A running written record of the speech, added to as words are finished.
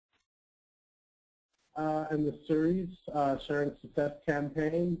in the series, Sharing Success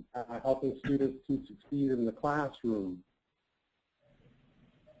Campaign, helping students to succeed in the classroom.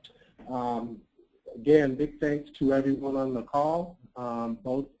 Again, big thanks to everyone on the call,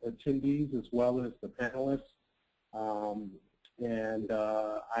 both attendees as well as the panelists.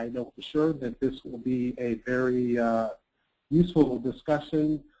 I know for sure that this will be a very useful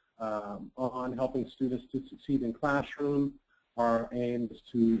discussion on helping students to succeed in classroom. Our aim is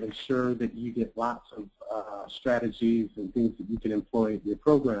to ensure that you get lots of strategies and things that you can employ in your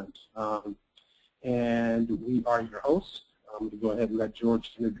programs. And we are your hosts. I'm going to go ahead and let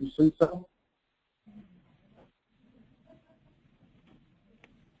George introduce himself.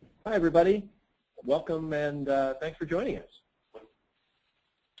 Hi, everybody. Welcome, and thanks for joining us.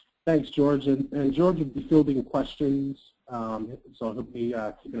 Thanks, George. And George will be fielding questions, so he'll be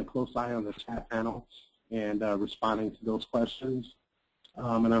keeping a close eye on the chat panel and responding to those questions.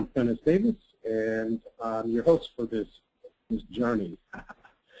 And I'm Prentice Davis, and I'm your host for this journey.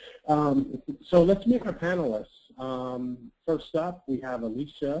 So let's meet our panelists. First up, we have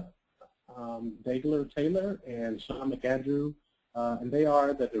Alicia Dagler-Taylor and Sean McAndrew, and they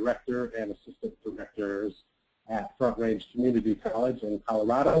are the director and assistant directors at Front Range Community College in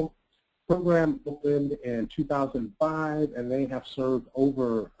Colorado. Program opened in 2005, and they have served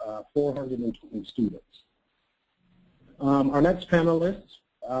over 420 students. Our next panelist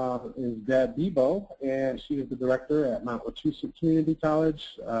is Deb Bebo, and she is the director at Mount Wachusett Community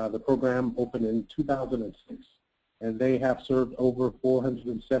College. The program opened in 2006, and they have served over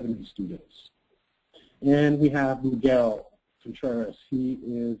 470 students. And we have Miguel Contreras. He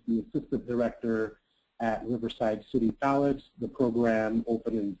is the assistant director at Riverside City College. The program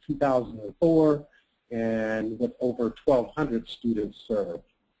opened in 2004, and with over 1,200 students served.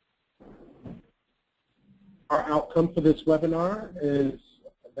 Our outcome for this webinar is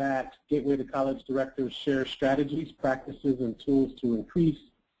that Gateway to College directors share strategies, practices, and tools to increase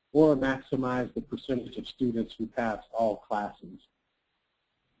or maximize the percentage of students who pass all classes.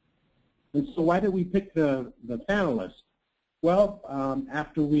 And so why did we pick the panelists? Well,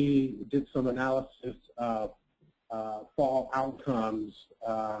 after we did some analysis of fall outcomes,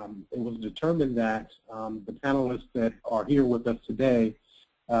 it was determined that the panelists that are here with us today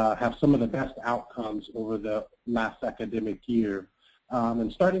have some of the best outcomes over the last academic year.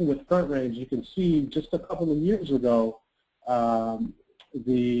 And starting with Front Range, you can see just a couple of years ago,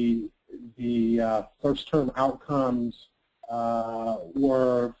 the first term outcomes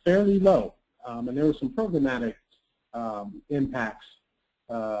were fairly low, and there were some programmatic impacts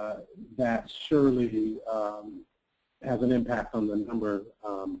that surely has an impact on the number.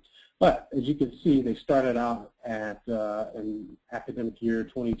 But as you can see, they started out at in academic year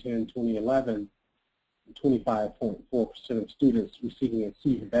 2010-2011, 25.4% of students receiving a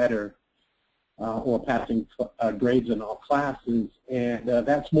C or better or passing grades in all classes, and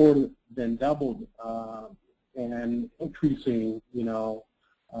that's more than doubled and increasing, you know,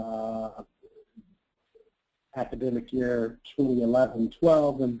 academic year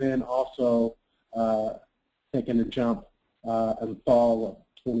 2011-12, and then also taking a jump in fall of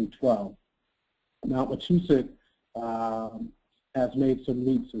 2012. Mount Wachusett has made some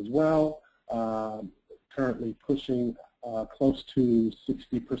leaps as well, currently pushing close to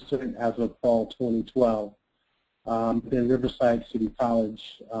 60% as of fall 2012. Then Riverside City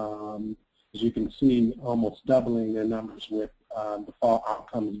College, as you can see, almost doubling their numbers, with the fall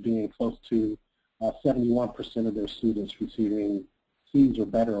outcomes being close to 71% of their students receiving C's or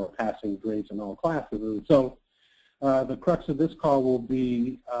better or passing grades in all classes. And so the crux of this call will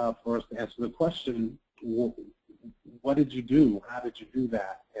be for us to answer the question, what did you do? How did you do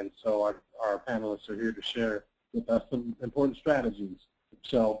that? And so our panelists are here to share with us some important strategies.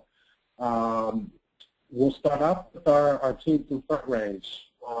 So we'll start off with our team from Front Range.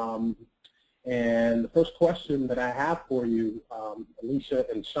 And the first question that I have for you, Alicia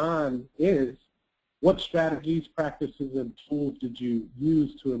and Sean, is what strategies, practices, and tools did you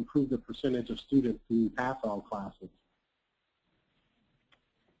use to improve the percentage of students who pass all classes?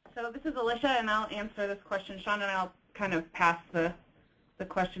 So this is Alicia, and I'll answer this question. Sean and I'll kind of pass the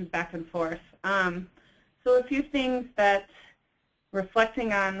questions back and forth. So a few things that,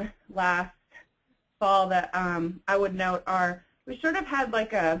 reflecting on last fall, that I would note are we sort of had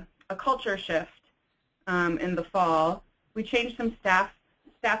like a culture shift in the fall. We changed some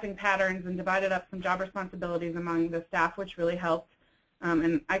staffing patterns and divided up some job responsibilities among the staff, which really helped.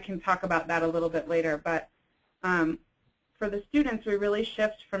 And I can talk about that a little bit later. But for the students, we really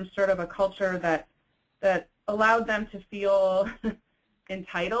shift from sort of a culture that allowed them to feel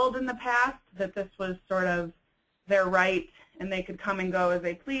entitled in the past, that this was sort of their right and they could come and go as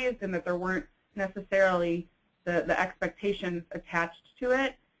they pleased, and that there weren't necessarily the expectations attached to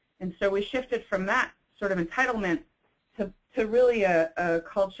it. And so we shifted from that sort of entitlement to really a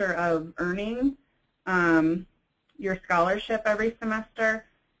culture of earning your scholarship every semester.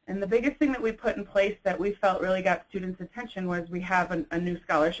 And the biggest thing that we put in place that we felt really got students' attention was we have a new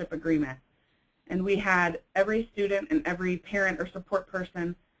scholarship agreement. And we had every student and every parent or support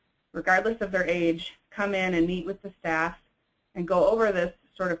person, regardless of their age, come in and meet with the staff and go over this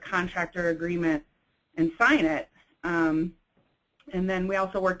sort of contractor agreement and sign it. And then we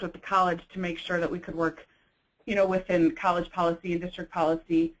also worked with the college to make sure that we could work, within college policy and district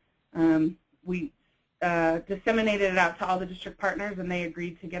policy. We disseminated it out to all the district partners, and they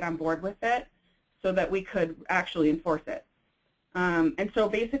agreed to get on board with it so that we could actually enforce it. And so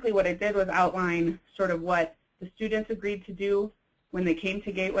basically what I did was outline sort of what the students agreed to do when they came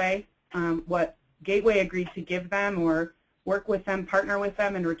to Gateway, what Gateway agreed to give them or work with them, partner with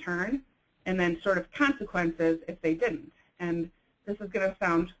them in return, and then sort of consequences if they didn't. And this is going to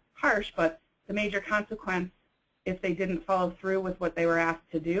sound harsh, but the major consequence if they didn't follow through with what they were asked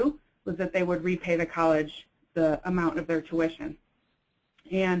to do was that they would repay the college the amount of their tuition.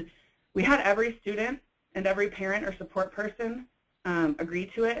 And we had every student and every parent or support person agree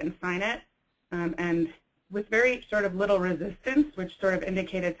to it and sign it, and with very sort of little resistance, which sort of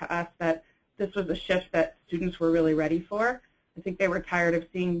indicated to us that this was a shift that students were really ready for. I think they were tired of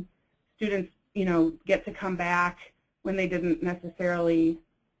seeing students, get to come back when they didn't necessarily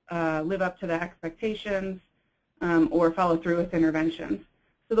live up to the expectations or follow through with interventions.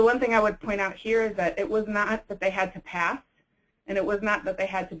 So the one thing I would point out here is that it was not that they had to pass, and it was not that they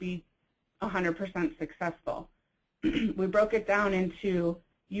had to be 100% successful. We broke it down into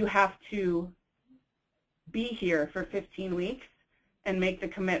you have to be here for 15 weeks and make the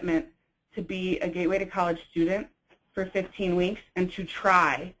commitment to be a Gateway to College student for 15 weeks and to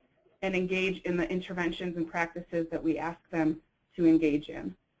try and engage in the interventions and practices that we ask them to engage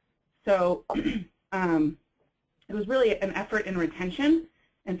in. So it was really an effort in retention.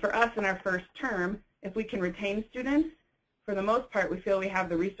 And for us in our first term, if we can retain students, for the most part, we feel we have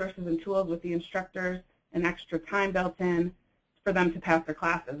the resources and tools with the instructors and extra time built in for them to pass their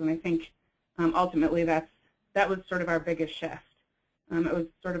classes. And I think ultimately that was sort of our biggest shift. It was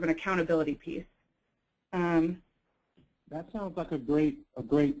sort of an accountability piece. That sounds like a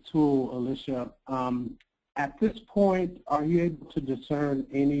great tool, Alicia. At this point, are you able to discern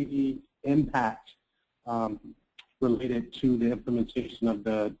any impact related to the implementation of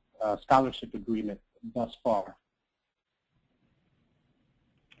the scholarship agreement thus far?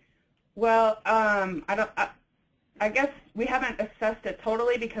 Well, I guess we haven't assessed it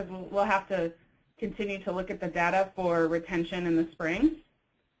totally because we'll have to continue to look at the data for retention in the spring,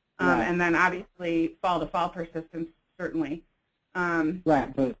 right. And then obviously fall-to-fall persistence, certainly.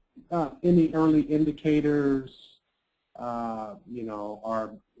 Right, but any early indicators, are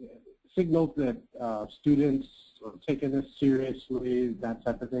signals that students are taking this seriously, that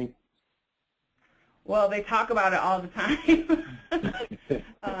type of thing? Well, they talk about it all the time.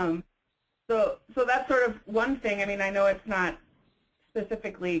 So that's sort of one thing. I mean, I know it's not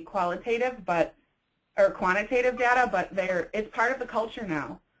specifically qualitative, or quantitative data, but it's part of the culture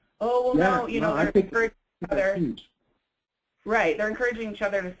now. Oh, well, no, they're encouraging each other. Right, they're encouraging each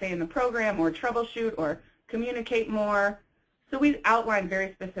other to stay in the program or troubleshoot or communicate more. So we outlined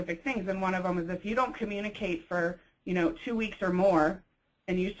very specific things, and one of them is if you don't communicate for 2 weeks or more,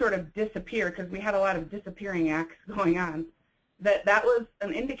 and you sort of disappear, because we had a lot of disappearing acts going on, that was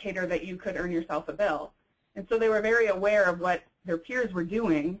an indicator that you could earn yourself a bill. And so they were very aware of what their peers were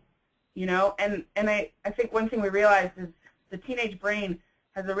doing, and I think one thing we realized is the teenage brain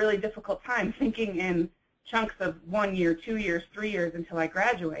has a really difficult time thinking in chunks of 1 year, 2 years, 3 years until I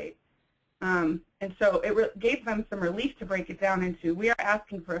graduate. And so it gave them some relief to break it down into, we are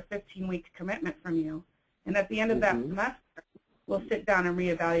asking for a 15-week commitment from you. And at the end of that semester, we'll sit down and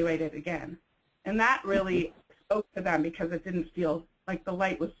reevaluate it again. And that really spoke to them because it didn't feel like the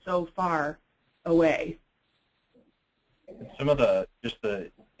light was so far away. Some of just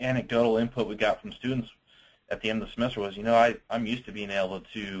the anecdotal input we got from students at the end of the semester was, I'm used to being able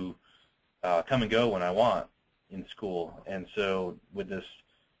to come and go when I want in school. And so with this,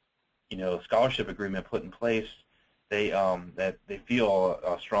 scholarship agreement put in place, that they feel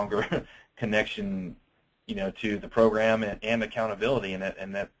a stronger connection, to the program and accountability.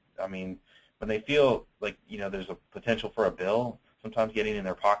 And that, I mean, when they feel like, there's a potential for a bill, sometimes getting in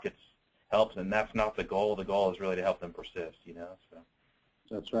their pockets helps, and that's not the goal. The goal is really to help them persist, So.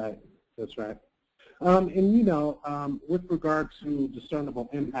 That's right. That's right. And, with regard to discernible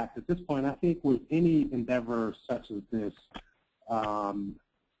impact, at this point, I think with any endeavor such as this,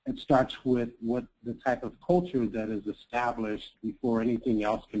 it starts with what the type of culture that is established before anything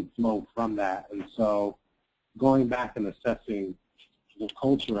else can flow from that. And so going back and assessing the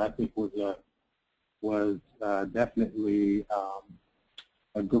culture, I think was definitely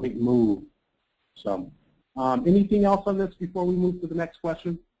a great move. So anything else on this before we move to the next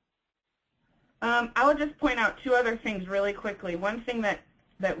question? I would just point out two other things really quickly. One thing that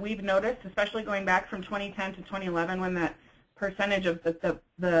we've noticed, especially going back from 2010 to 2011 when that percentage of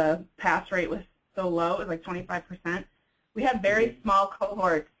the pass rate was so low, it was like 25%, we had very small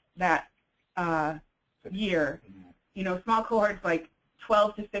cohorts that year. You know, small cohorts like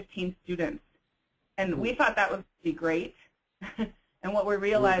 12 to 15 students. And we thought that would be great. And what we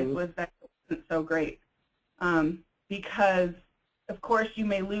realized was that it wasn't so great. Because, of course, you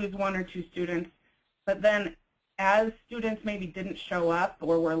may lose one or two students, but then as students maybe didn't show up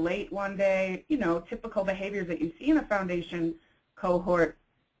or were late one day, you know, typical behaviors that you see in a foundation cohort,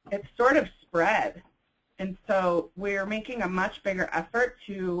 it sort of spread. And so we're making a much bigger effort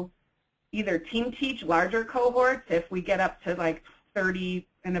to either team teach larger cohorts if we get up to like 30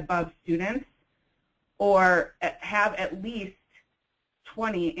 and above students, or have at least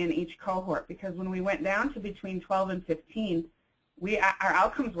 20 in each cohort, because when we went down to between 12 and 15, our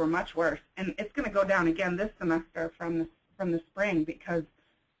outcomes were much worse, and it's going to go down again this semester from the spring because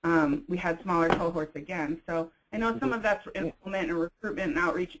we had smaller cohorts again. So I know some of that's enrollment and recruitment and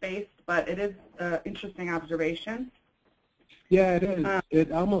outreach based, but it is an interesting observation. Yeah, it is.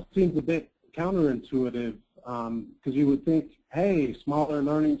 It almost seems a bit counterintuitive because you would think, hey, smaller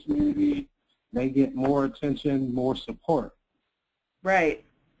learning community, they get more attention, more support. Right.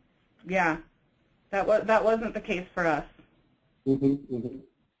 Yeah. That wasn't the case for us.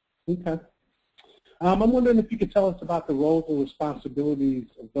 Okay. I'm wondering if you could tell us about the roles and responsibilities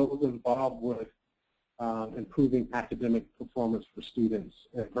of those involved with improving academic performance for students,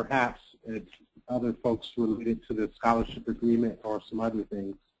 and perhaps it's other folks related to the scholarship agreement or some other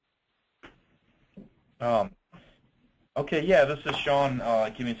things. Okay, yeah, this is Sean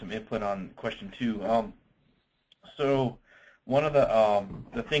giving some input on question 2. So one of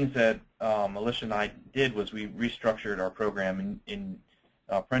the things that Alicia and I did was we restructured our program in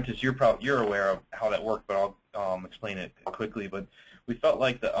Prentice. You're aware of how that worked, but I'll explain it quickly. But we felt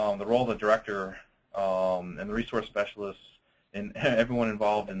like the role of the director and the resource specialists and everyone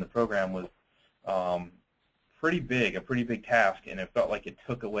involved in the program was a pretty big task, and it felt like it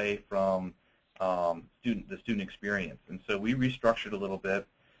took away from the student experience. And so we restructured a little bit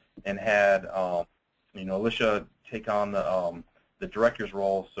and had Alicia take on the director's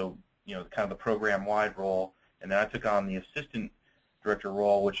role, so kind of the program-wide role, and then I took on the assistant director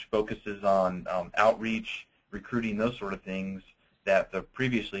role, which focuses on outreach, recruiting, those sort of things that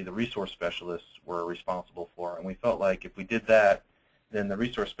previously the resource specialists were responsible for. And we felt like if we did that, then the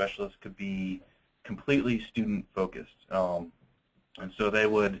resource specialists could be completely student-focused, and so they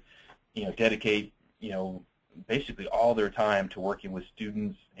would dedicate basically all their time to working with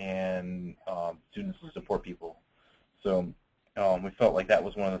students and student support people. So we felt like that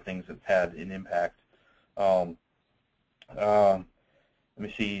was one of the things that's had an impact. Let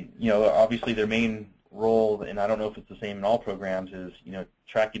me see. Obviously their main role, and I don't know if it's the same in all programs, is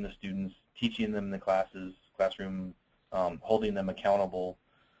tracking the students, teaching them in the classroom, holding them accountable,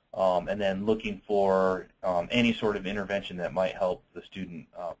 and then looking for any sort of intervention that might help the student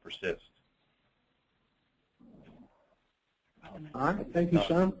persist. All right, thank you,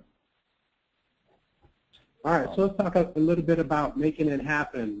 Sean. All right, so let's talk a little bit about making it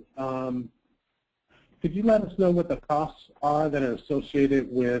happen. Could you let us know what the costs are that are associated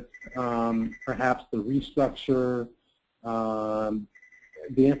with perhaps the restructure, the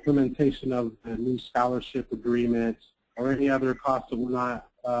implementation of the new scholarship agreement, or any other costs that we're not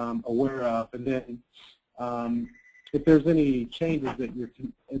aware of? And then if there's any changes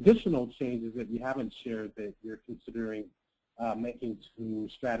additional changes that you haven't shared that you're considering making to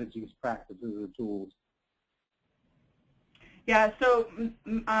strategies, practices, or tools. Yeah, so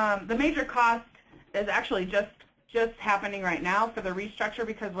the major cost is actually just happening right now for the restructure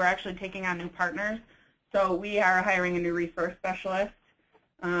because we're actually taking on new partners. So we are hiring a new resource specialist.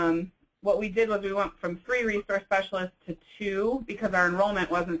 What we did was we went from 3 resource specialists to 2 because our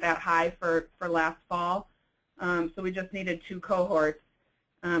enrollment wasn't that high for last fall. So we just needed 2 cohorts.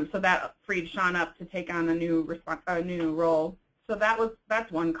 So that freed Sean up to take on a new role. So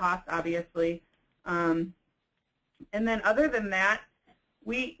that's one cost, obviously. And then other than that,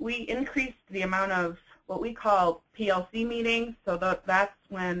 we increased the amount of what we call PLC meetings. So that's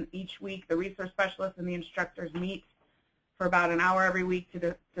when each week the resource specialists and the instructors meet for about an hour every week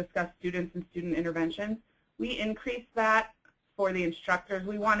to discuss students and student intervention. We increased that for the instructors,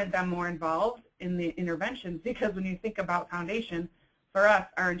 we wanted them more involved in the interventions, because when you think about foundation, for us,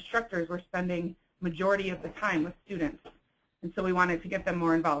 our instructors were spending majority of the time with students, and so we wanted to get them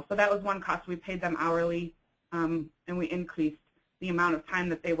more involved. So that was one cost. We paid them hourly, and we increased the amount of time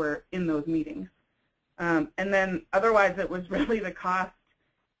that they were in those meetings. And then otherwise, it was really the cost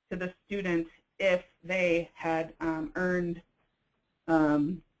to the student if they had earned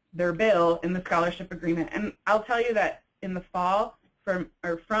their bill in the scholarship agreement. And I'll tell you that in the fall, from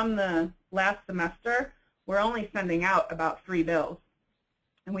the last semester, we're only sending out about 3 bills.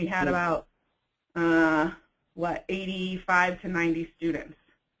 And we had about, 85 to 90 students.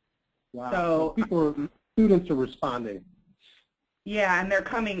 Wow. So students are responding. Yeah, and they're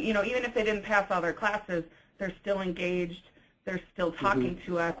coming, even if they didn't pass all their classes, they're still engaged, they're still talking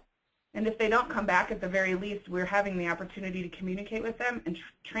to us. And if they don't come back, at the very least, we're having the opportunity to communicate with them and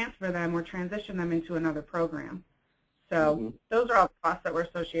transfer them or transition them into another program. So those are all the costs that were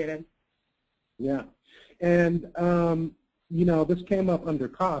associated. Yeah. And, this came up under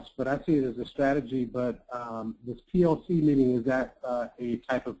cost, but I see it as a strategy. But this PLC meeting, is that a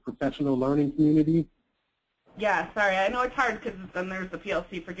type of professional learning community? Yeah, sorry. I know it's hard because then there's the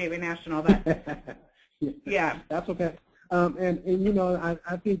PLC for Gateway National. But yeah. That's okay.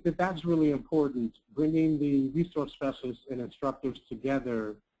 I think that that's really important, bringing the resource specialists and instructors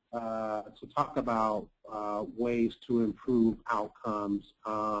together to talk about ways to improve outcomes.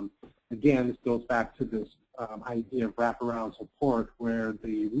 Again, this goes back to this idea of wraparound support, where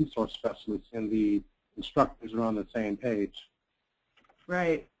the resource specialists and the instructors are on the same page.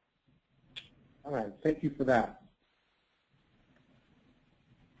 Right. All right, thank you for that.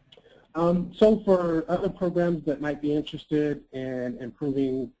 So for other programs that might be interested in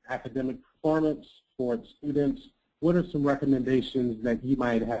improving academic performance for its students, what are some recommendations that you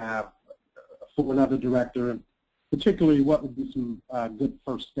might have for another director? Particularly, what would be some good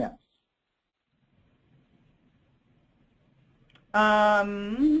first steps?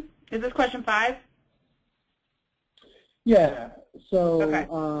 Is this question 5? Yeah, so okay.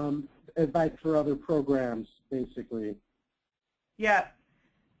 Advice for other programs, basically. Yeah.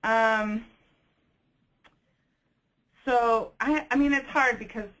 So, I mean, it's hard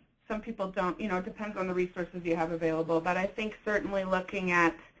because some people don't, it depends on the resources you have available, but I think certainly looking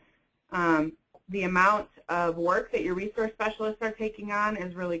at the amount of work that your resource specialists are taking on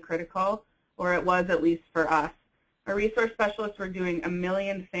is really critical, or it was at least for us. Our resource specialists were doing a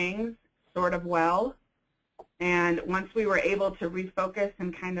million things sort of well, and once we were able to refocus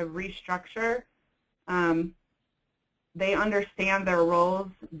and kind of restructure, they understand their roles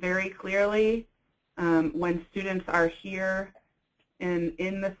very clearly. When students are here in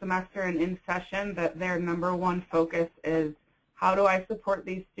the semester and in session, that their #1 focus is, how do I support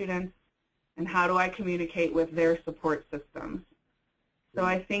these students and how do I communicate with their support systems? So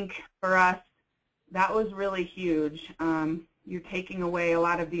I think for us, that was really huge. You're taking away a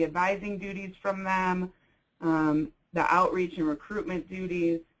lot of the advising duties from them, the outreach and recruitment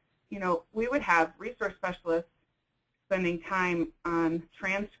duties. We would have resource specialists spending time on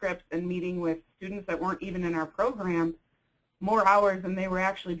transcripts and meeting with students that weren't even in our program more hours than they were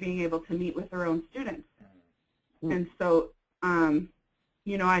actually being able to meet with their own students. And so,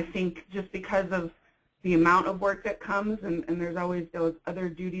 I think just because of the amount of work that comes, and there's always those other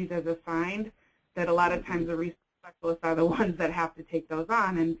duties as assigned, that a lot of times the resource specialists are the ones that have to take those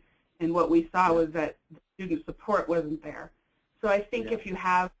on, and what we saw was that student support wasn't there. So I think if you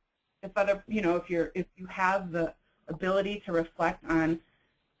have, if you have the ability to reflect on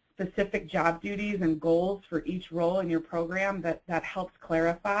specific job duties and goals for each role in your program, that helps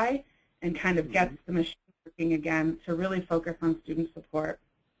clarify and kind of gets the machine working again to really focus on student support.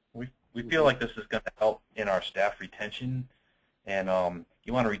 We feel like this is going to help in our staff retention, and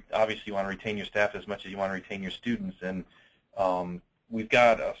you want to obviously you want to retain your staff as much as you want to retain your students. And we've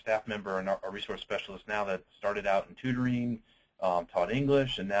got a staff member and a resource specialist now that started out in tutoring, taught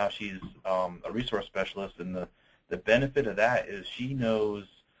English, and now she's a resource specialist. And the benefit of that is she knows,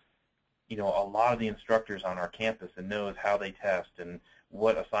 a lot of the instructors on our campus and knows how they test and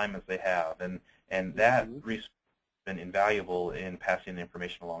what assignments they have, and that resource has been invaluable in passing the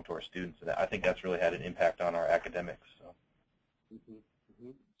information along to our students. And I think that's really had an impact on our academics. So.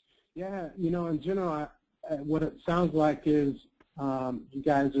 Yeah, in general, what it sounds like is you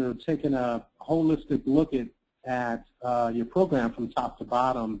guys are taking a holistic look at your program from top to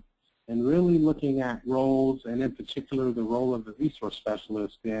bottom, and really looking at roles, and in particular the role of the resource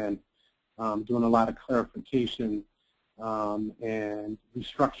specialist, and doing a lot of clarification and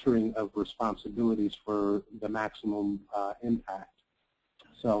restructuring of responsibilities for the maximum impact.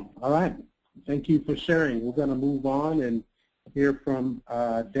 So, all right, thank you for sharing. We're going to move on, and hear from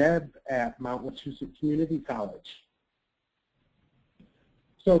Deb at Mount Wachusett Community College.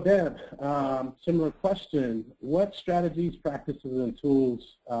 So Deb, similar question. What strategies, practices, and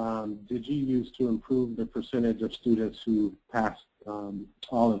tools did you use to improve the percentage of students who passed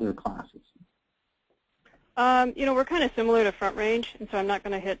all of their classes? We're kind of similar to Front Range, and so I'm not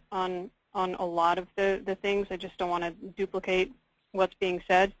going to hit on a lot of the things. I just don't want to duplicate what's being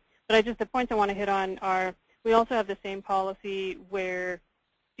said. But the points I want to hit on are, we also have the same policy where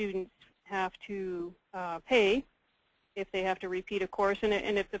students have to pay if they have to repeat a course, and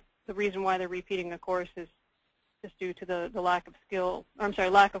if the reason why they're repeating a course is just due to the lack of skill, or I'm sorry,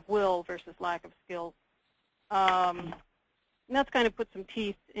 lack of will versus lack of skill. And that's kind of put some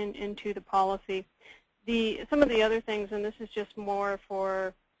teeth into the policy. Some of the other things, and this is just more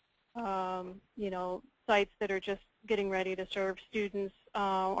for sites that are just getting ready to serve students,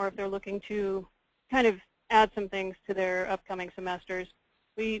 or if they're looking to kind of add some things to their upcoming semesters.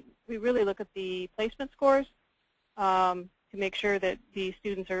 We really look at the placement scores to make sure that the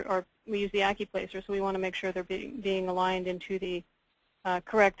students we use the AccuPlacer, so we want to make sure they're being aligned into the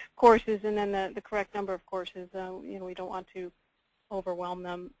correct courses, and then the correct number of courses. We don't want to overwhelm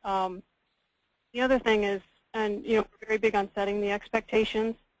them. The other thing is, and we're very big on setting the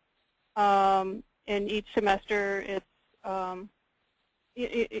expectations. In each semester, it's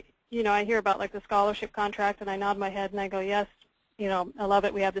I hear about like the scholarship contract, and I nod my head and I go, yes, I love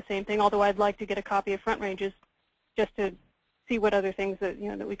it. We have the same thing. Although I'd like to get a copy of Front Ranges just to see what other things that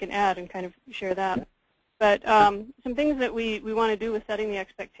that we can add and kind of share that. But some things that we want to do with setting the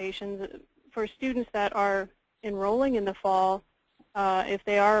expectations for students that are enrolling in the fall. If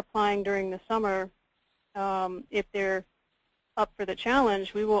they are applying during the summer, if they're up for the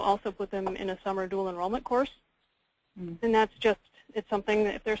challenge, we will also put them in a summer dual enrollment course. And that's it's something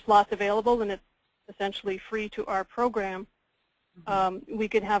that if there's slots available, then it's essentially free to our program. We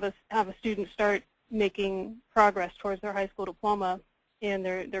could have a student start making progress towards their high school diploma in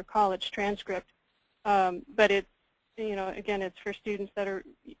their college transcript. But it's, again, it's for students that are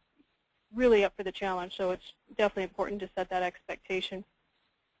really up for the challenge, so it's definitely important to set that expectation.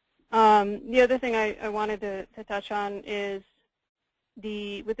 The other thing I wanted to touch on is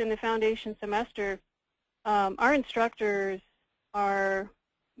within the foundation semester, our instructors are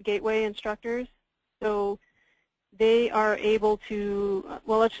gateway instructors, so they are able to,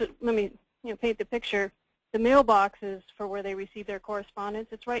 well, let me paint the picture. The mailboxes for where they receive their correspondence,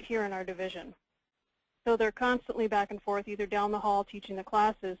 it's right here in our division. So they're constantly back and forth, either down the hall teaching the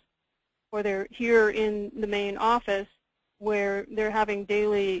classes, or they're here in the main office where they're having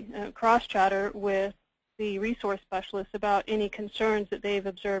daily cross-chatter with the resource specialists about any concerns that they've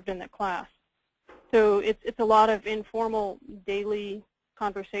observed in the class. So it's a lot of informal daily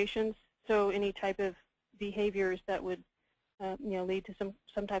conversations, so any type of behaviors that would lead to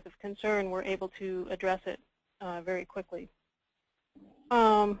some type of concern, we're able to address it very quickly.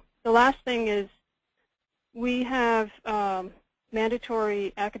 The last thing is we have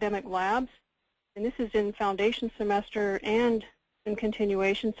mandatory academic labs, and this is in foundation semester and in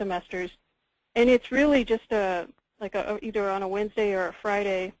continuation semesters. And it's really just either on a Wednesday or a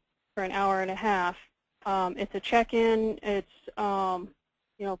Friday for an hour and a half. It's a check-in. It's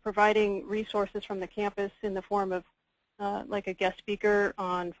providing resources from the campus in the form of like a guest speaker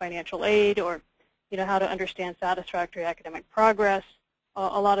on financial aid, or how to understand satisfactory academic progress.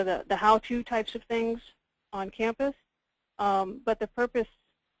 A lot of the how-to types of things on campus. But the purpose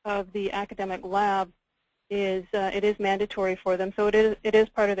of the academic lab is it is mandatory for them. So it is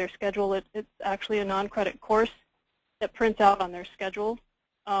part of their schedule. It's actually a non-credit course that prints out on their schedule.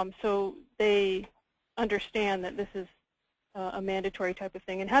 So they understand that this is a mandatory type of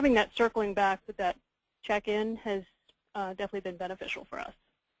thing. And having that circling back with that check-in has definitely been beneficial for us.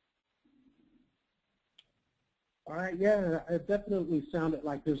 All right, yeah, it definitely sounded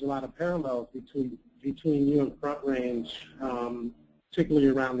like there's a lot of parallels between you and Front Range, particularly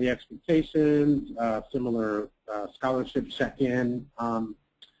around the expectations, similar scholarship check-in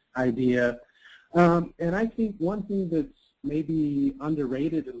idea. And I think one thing that's maybe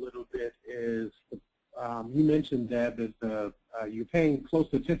underrated a little bit is, you mentioned, Deb, is you're paying close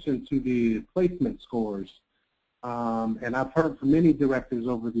attention to the placement scores. And I've heard from many directors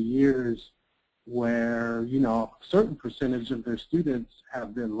over the years where, a certain percentage of their students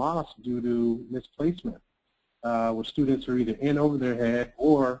have been lost due to misplacement, where students are either in over their head,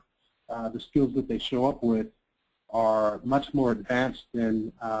 or the skills that they show up with are much more advanced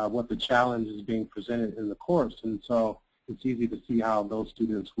than what the challenge is being presented in the course. And so it's easy to see how those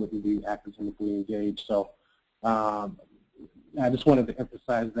students wouldn't be academically engaged. So I just wanted to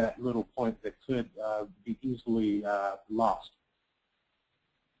emphasize that little point that could be easily lost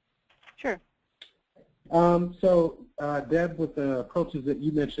Deb, with the approaches that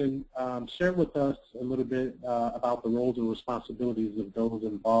you mentioned, share with us a little bit about the roles and responsibilities of those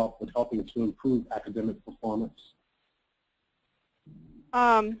involved with helping to improve academic performance.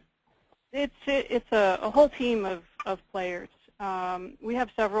 It's a whole team of players. We have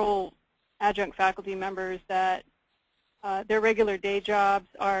several adjunct faculty members that their regular day jobs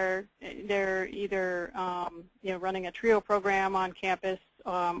are they're either running a TRIO program on campus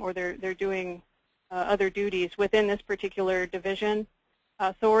or they're doing other duties within this particular division.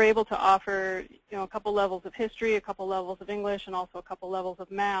 So we're able to offer a couple levels of history, a couple levels of English, and also a couple levels of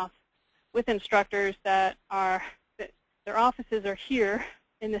math with instructors that their offices are here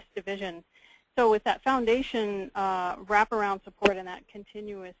in this division. So with that foundation wraparound support and that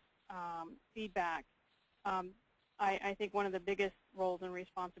continuous feedback, I think one of the biggest roles and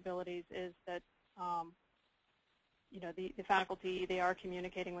responsibilities is that the faculty, they are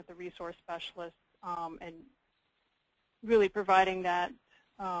communicating with the resource specialists and really providing that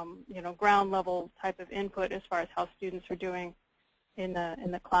ground level type of input as far as how students are doing in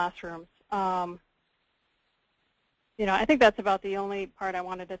the classrooms. I think that's about the only part I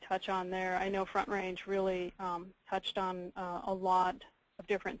wanted to touch on there. I know Front Range really touched on a lot of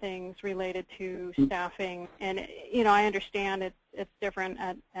different things related to staffing, and I understand it's different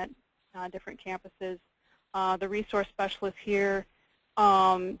at different campuses. The resource specialists here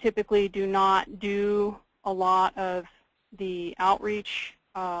typically do not do a lot of the outreach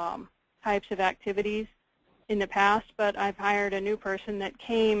types of activities in the past, but I've hired a new person that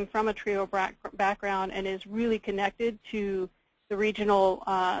came from a TRIO background and is really connected to the regional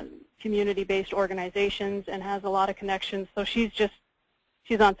community-based organizations and has a lot of connections. So she's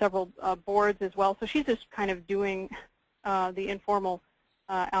on several boards as well. So she's just kind of doing the informal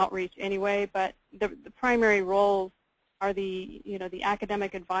outreach anyway. But the primary roles are the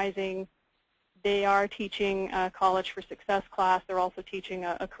academic advising. They are teaching a College for Success class. They're also teaching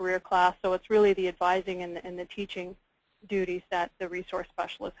a career class. So it's really the advising and the teaching duties that the resource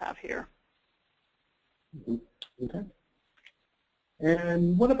specialists have here. Okay.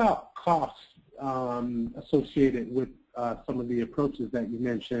 And what about costs associated with some of the approaches that you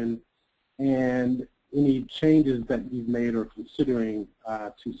mentioned, and any changes that you've made or considering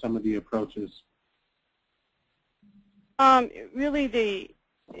to some of the approaches? Really,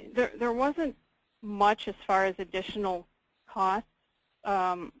 there wasn't much as far as additional costs,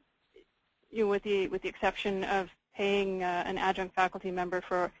 with the exception of paying an adjunct faculty member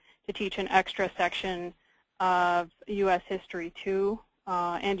to teach an extra section of U.S. History 2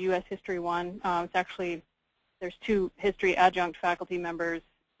 and U.S. History 1. It's actually, there's two history adjunct faculty members,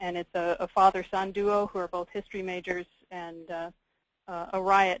 and it's a father-son duo who are both history majors, and a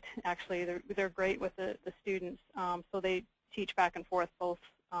riot, actually. They're great with the students, so they teach back and forth both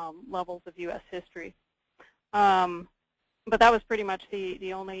levels of U.S. history. But that was pretty much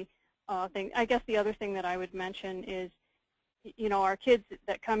the only thing. I guess the other thing that I would mention is, our kids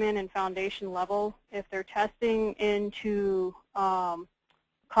that come in foundation level, if they're testing into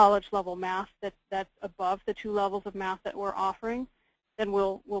college level math that's above the 2 levels of math that we're offering, then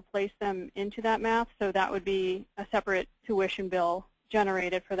we'll place them into that math. So that would be a separate tuition bill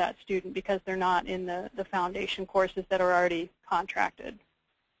generated for that student because they're not in the foundation courses that are already contracted.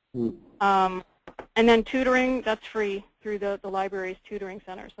 And then tutoring, that's free through the library's tutoring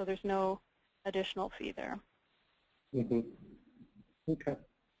center, so there's no additional fee there. Okay.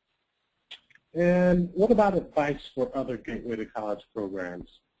 And what about advice for other Gateway to College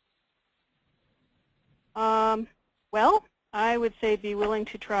programs? Well, I would say be willing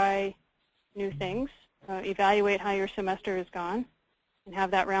to try new things, evaluate how your semester has gone, and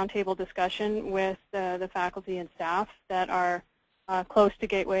have that roundtable discussion with the faculty and staff that are close to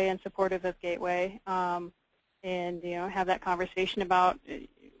Gateway and supportive of Gateway, and have that conversation about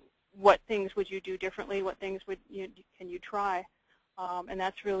what things would you do differently, what things can you try, and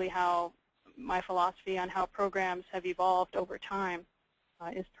that's really how my philosophy on how programs have evolved over time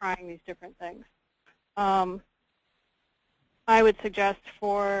is trying these different things. I would suggest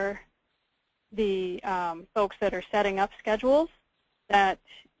for the folks that are setting up schedules that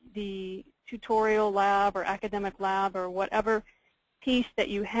the tutorial lab or academic lab or whatever piece that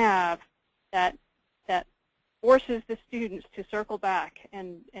you have that forces the students to circle back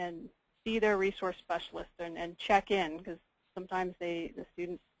and see their resource specialist and check in, because sometimes the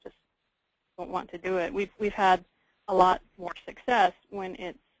students just don't want to do it. We've had a lot more success when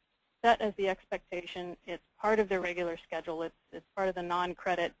it's set as the expectation, it's part of their regular schedule, it's part of the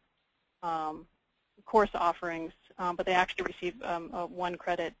non-credit course offerings, but they actually receive 1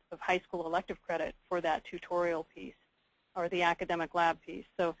 credit of high school elective credit for that tutorial piece or the academic lab piece.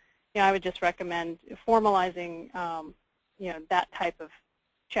 So yeah, I would just recommend formalizing, that type of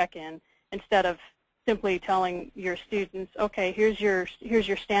check-in instead of simply telling your students, okay, here's your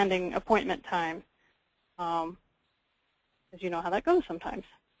standing appointment time, because you know how that goes sometimes.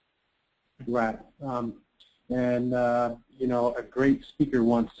 Right. A great speaker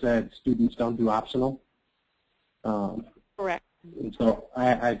once said, students don't do optional. Correct. And so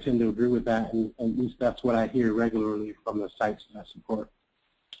I tend to agree with that, and at least that's what I hear regularly from the sites that I support.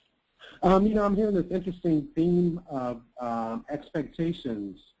 I'm hearing this interesting theme of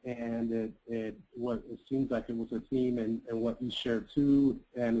expectations, and it seems like it was a theme in what you shared too,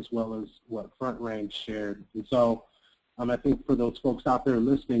 and as well as what Front Range shared. And so I think for those folks out there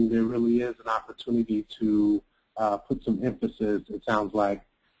listening, there really is an opportunity to put some emphasis, it sounds like,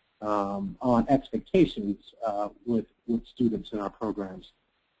 on expectations with students in our programs.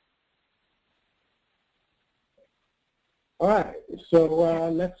 All right, so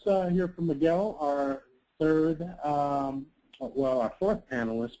let's hear from Miguel, our third, our fourth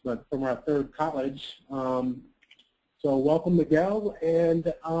panelist, but from our third college. So welcome, Miguel,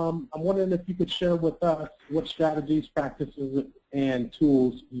 and I'm wondering if you could share with us what strategies, practices, and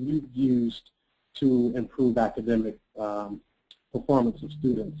tools you've used to improve academic performance of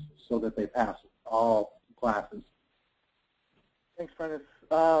students so that they pass all classes. Thanks, Prentice.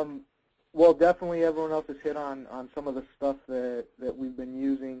 Well, definitely everyone else has hit on some of the stuff that we've been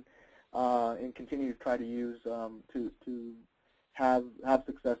using and continue to try to use to have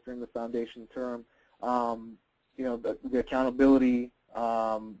success during the foundation term. The accountability,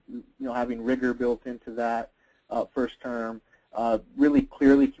 having rigor built into that first term, really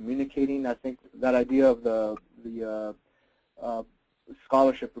clearly communicating. I think that idea of the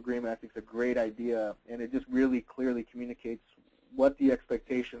scholarship agreement, I think, is a great idea, and it just really clearly communicates what the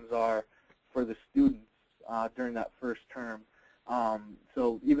expectations are for the students during that first term.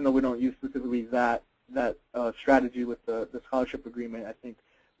 So even though we don't use specifically that strategy with the scholarship agreement, I think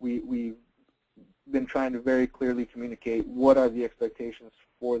we've been trying to very clearly communicate what are the expectations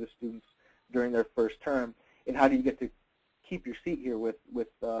for the students during their first term, and how do you get to keep your seat here with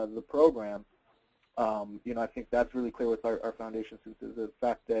the program. I think that's really clear with our foundation students, is the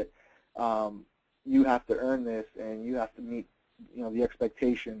fact that you have to earn this, and you have to meet the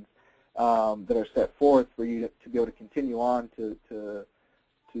expectations that are set forth for you to be able to continue on to the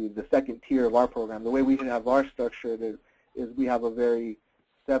second tier of our program. The way we have our structure is we have a very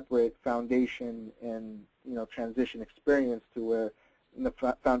separate foundation and transition experience, to where in the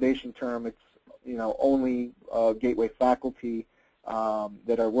foundation term it's only Gateway faculty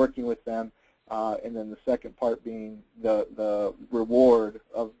that are working with them, and then the second part being the reward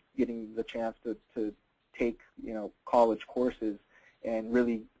of getting the chance to take college courses and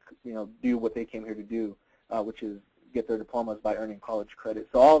really do what they came here to do, which is get their diplomas by earning college credit.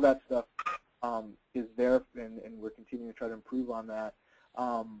 So all that stuff is there, and we're continuing to try to improve on that.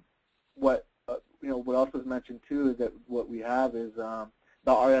 What also is mentioned too is that what we have is the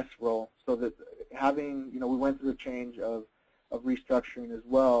RS role, so that having we went through a change of restructuring as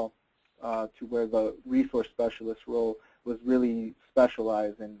well, to where the resource specialist role was really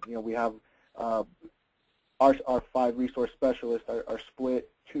specialized, and we have our 5 resource specialists are split.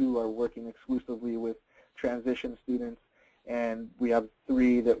 2 are working exclusively with transition students, and we have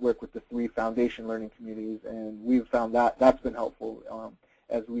 3 that work with the 3 foundation learning communities, and we've found that that's been helpful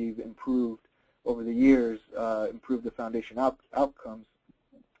as we've improved over the years, improved the foundation outcomes.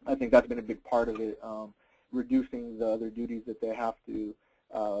 I think that's been a big part of it, reducing the other duties that they have to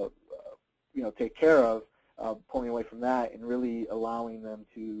take care of, pulling away from that, and really allowing them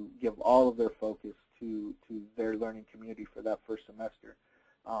to give all of their focus to their learning community for that first semester.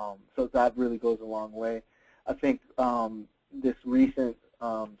 So that really goes a long way. I think this recent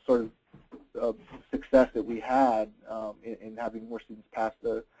sort of success that we had in having more students pass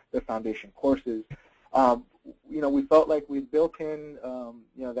their foundation courses, we felt like we built in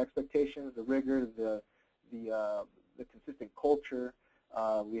the expectations, the rigor, the consistent culture.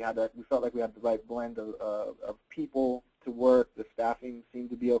 We felt like we had the right blend of people to work. The staffing seemed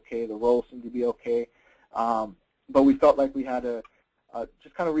to be okay. The roles seemed to be okay. But we felt like we had to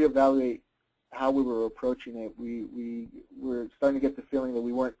just kind of reevaluate how we were approaching it. We were starting to get the feeling that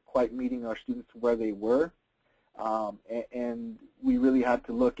we weren't quite meeting our students where they were, and we really had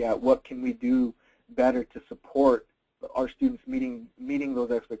to look at what can we do better to support our students meeting those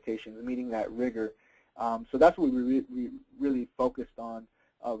expectations, meeting that rigor. So that's what we really focused on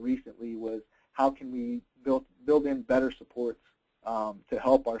recently, was how can we build in better supports to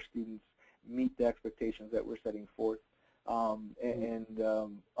help our students meet the expectations that we're setting forth. And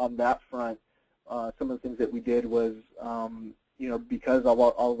on that front, some of the things that we did was, because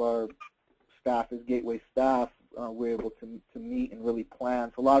all of our staff is Gateway staff, we're able to meet and really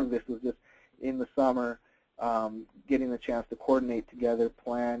plan. So a lot of this was just in the summer, getting the chance to coordinate together,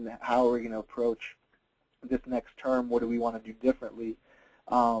 plan how we're going to approach this next term. What do we want to do differently?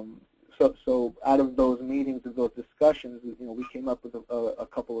 So out of those meetings, of those discussions, we came up with a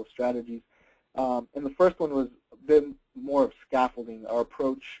couple of strategies. And the first one was a bit more of scaffolding. Our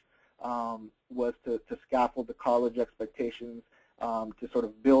approach was to scaffold the college expectations, to sort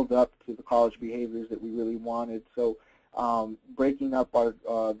of build up to the college behaviors that we really wanted. So breaking up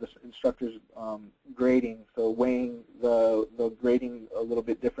the instructors' grading, so weighing the grading a little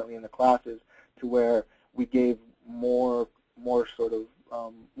bit differently in the classes, to where we gave more sort of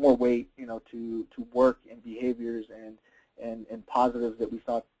more weight, to work and behaviors and positives that we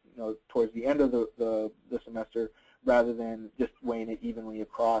saw, towards the end of the semester, rather than just weighing it evenly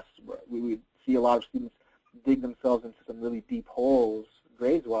across. We would see a lot of students dig themselves into some really deep holes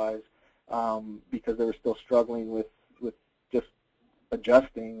grades-wise, because they were still struggling with just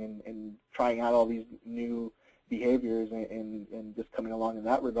adjusting and trying out all these new behaviors and just coming along in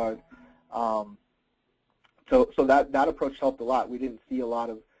that regard. So that approach helped a lot. We didn't see a lot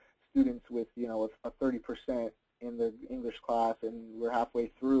of students with a 30% in the English class, and we're halfway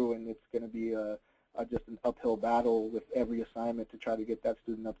through, and it's going to be just an uphill battle with every assignment to try to get that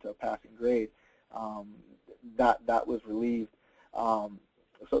student up to a passing grade. That was relieved.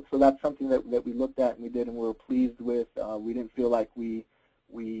 So that's something that we looked at and we did and we were pleased with. We didn't feel like we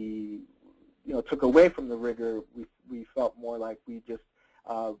took away from the rigor. We felt more like we just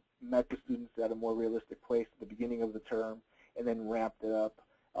met the students at a more realistic place at the beginning of the term, and then ramped it up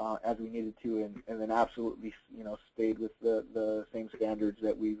as we needed to, and then absolutely stayed with the same standards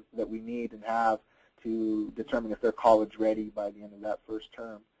that we need and have to determine if they're college ready by the end of that first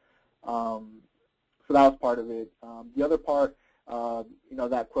term. So that was part of it. The other part,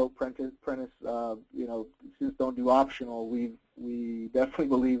 that quote, Prentice, students don't do optional. We definitely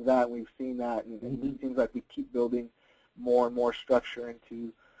believe that. We've seen that, and it seems like we keep building more and more structure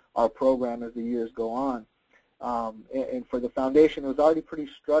into our program as the years go on. And for the foundation, it was already pretty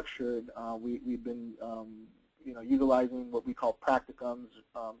structured. We've been, utilizing what we call practicums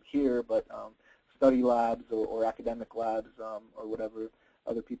here, but study labs or academic labs or whatever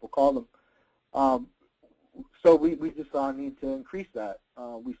other people call them. So we just saw a need to increase that.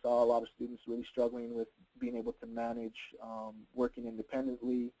 We saw a lot of students really struggling with being able to manage working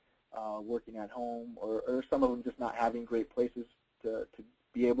independently, working at home, or some of them just not having great places to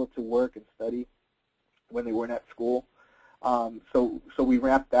be able to work and study when they weren't at school. So we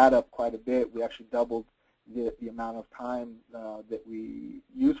ramped that up quite a bit. We actually doubled the amount of time that we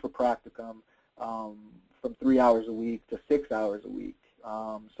use for practicum from 3 hours a week to 6 hours a week.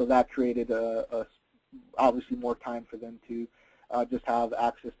 So that created obviously more time for them to just have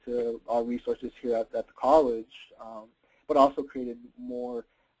access to our resources here at the college, but also created more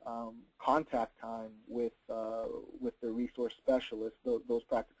contact time with the resource specialists. Those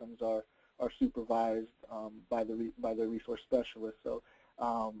practicums are supervised by the resource specialist. So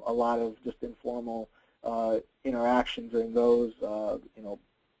a lot of just informal interactions during those,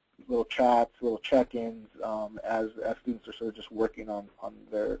 little chats, little check-ins as students are sort of just working on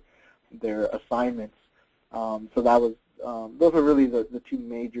their assignments. So that was those are really the two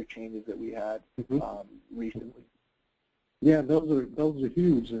major changes that we had recently. Yeah, those are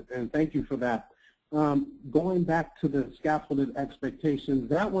huge, and thank you for that. Going back to the scaffolded expectations,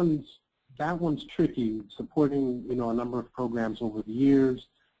 that one's tricky. Supporting a number of programs over the years,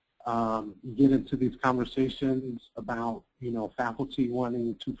 you get into these conversations about faculty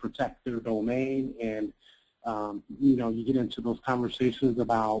wanting to protect their domain, and you get into those conversations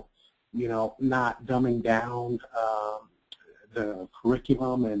about not dumbing down the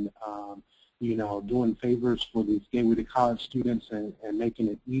curriculum and doing favors for these Gateway to College students and making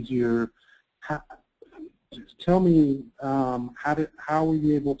it easier. Tell me, how were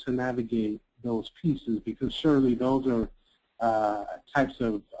you able to navigate those pieces? Because surely those are types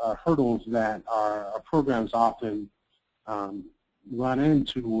of hurdles that our programs often run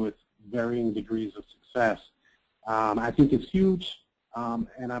into with varying degrees of success. I think it's huge,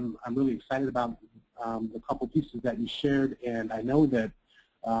 and I'm really excited about the couple pieces that you shared, and I know that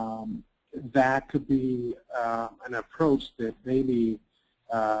that could be an approach that maybe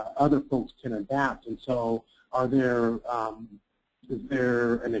other folks can adapt. And so is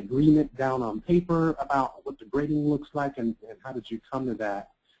there an agreement down on paper about what the grading looks like, and how did you come to that?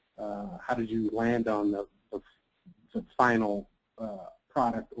 How did you land on the final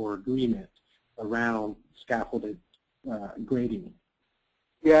product or agreement around scaffolded grading?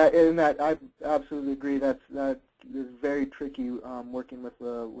 Yeah, and that I absolutely agree. That very tricky working with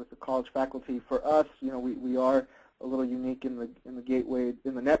the college faculty. For us, we are a little unique in the gateway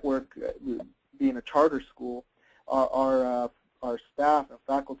in the network, being a charter school. Our staff and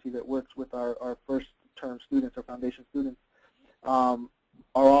faculty that works with our first-term students, our foundation students, are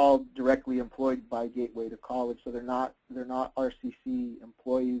all directly employed by Gateway to College, so they're not RCC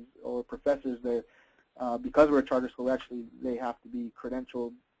employees or professors. They're because we're a charter school, actually they have to be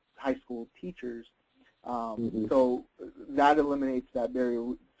credentialed high school teachers. So that eliminates that barrier.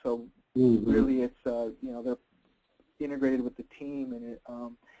 So really, it's they're integrated with the team, and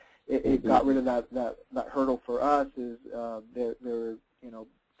it got rid of that hurdle for us. Is they're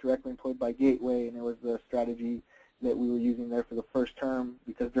directly employed by Gateway, and it was the strategy that we were using there for the first term,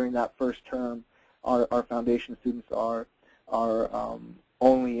 because during that first term, our foundation students are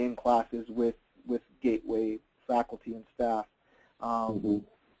only in classes with Gateway faculty and staff. So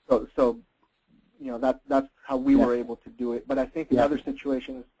that's how we were able to do it. But I think in other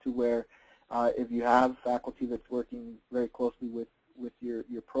situations to where if you have faculty that's working very closely with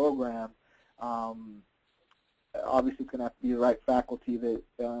your program, obviously it's going to have to be the right faculty that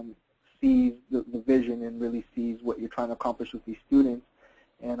sees the vision and really sees what you're trying to accomplish with these students,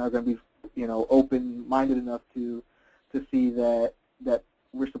 and are going to be open-minded enough to see that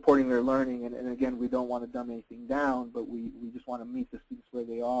we're supporting their learning. And again, we don't want to dumb anything down, but we just want to meet the students where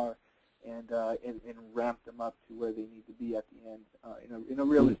they are and ramp them up to where they need to be at the end in a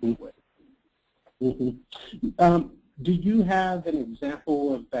realistic way. Do you have an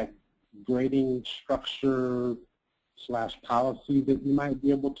example of that grading structure / policy that you might be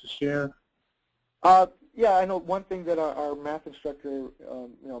able to share? Yeah, I know one thing that our math instructor,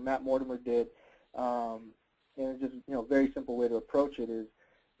 Matt Mortimer, did, and it's just very simple way to approach it is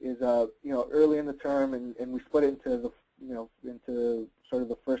early in the term, and we split it into into sort of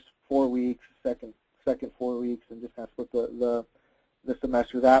the first 4 weeks, second 4 weeks, and just kind of split the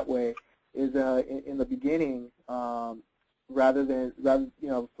semester that way. Is in the beginning, rather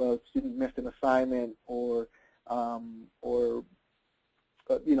if a student missed an assignment or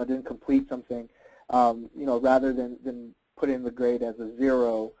didn't complete something, rather than put in the grade as a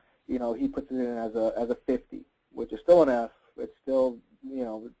 0, he puts it in as a 50, which is still an F. It's still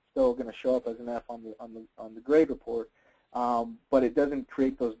it's still going to show up as an F on the grade report, but it doesn't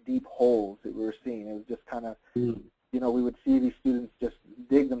create those deep holes that we were seeing. It was just kind of we would see these students just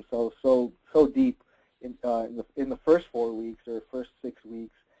dig themselves so deep in the first 4 weeks or first 6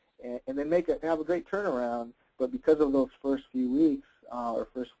 weeks, and then have a great turnaround. But because of those first few weeks or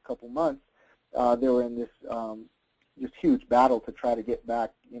first couple months, they were in this just huge battle to try to get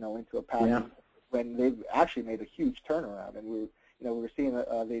back into a pattern when they've actually made a huge turnaround, and we were seeing that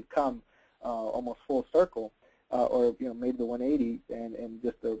they'd come almost full circle or made the 180, and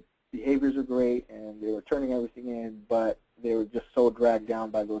just the behaviors are great, and they were turning everything in, but they were just so dragged down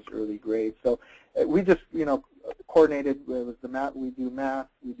by those early grades. So we just, coordinated. It was the math. We do math.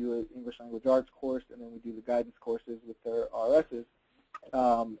 We do an English language arts course, and then we do the guidance courses with their RSs.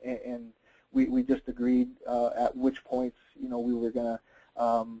 And we just agreed at which points, we were going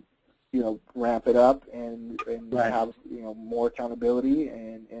to, ramp it up and have, more accountability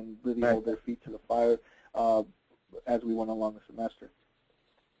and really hold their feet to the fire as we went along the semester.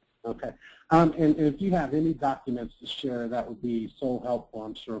 Okay. And if you have any documents to share, that would be so helpful,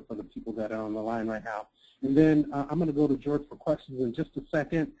 I'm sure, for the people that are on the line right now. And then I'm going to go to George for questions in just a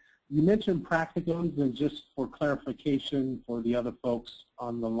second. You mentioned practicums, and just for clarification for the other folks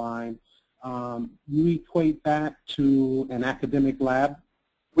on the line, you equate that to an academic lab?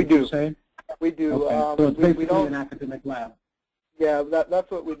 We do. Say? We do. Okay. So it's basically an academic lab. Yeah, that's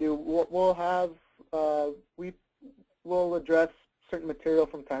what we do. We'll have, we'll address certain material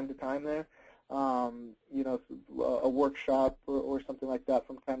from time to time there, a workshop or something like that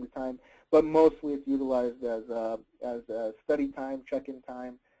from time to time, but mostly it's utilized as a study time, check-in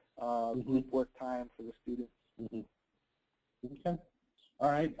time, group work time for the students. Okay.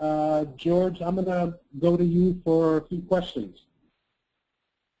 All right. George, I'm going to go to you for a few questions.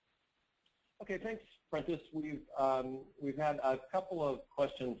 Okay, thanks, Prentice. We've had a couple of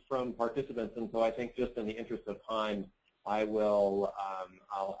questions from participants, and so I think just in the interest of time, I'll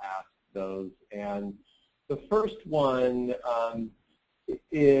ask those. And the first one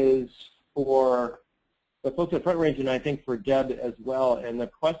is for the folks at Front Range, and I think for Deb as well. And the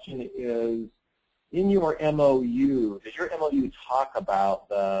question is, in your MOU, does your MOU talk about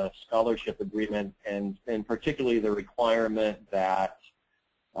the scholarship agreement and particularly the requirement that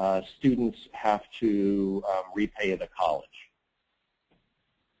students have to repay the college?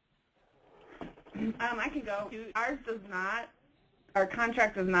 I can go. Ours does not. Our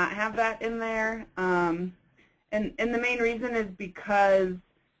contract does not have that in there. And And the main reason is because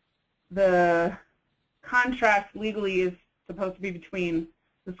the contract legally is supposed to be between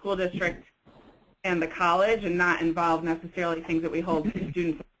the school district and the college and not involve necessarily things that we hold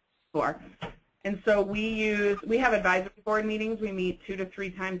students for. And so we have advisory board meetings. We meet 2 to 3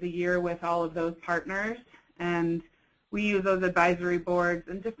 times a year with all of those partners, and we use those advisory boards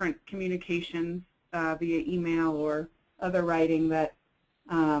and different communications via email or other writing that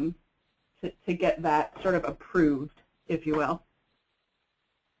to get that sort of approved, if you will.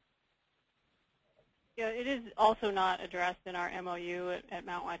 Yeah, it is also not addressed in our MOU at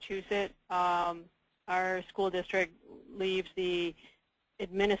Mount Wachusett. Our school district leaves the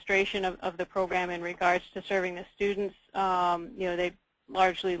administration of the program in regards to serving the students. They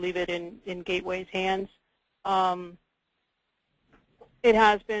largely leave it in Gateway's hands. It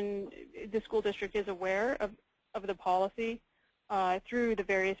has been, the school district is aware of the policy through the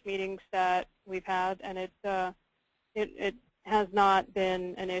various meetings that we've had, and it has not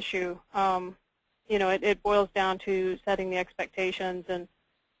been an issue. It boils down to setting the expectations, and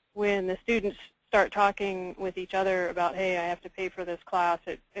when the students start talking with each other about, hey, I have to pay for this class,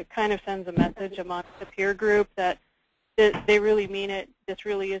 it kind of sends a message amongst the peer group that they really mean it. This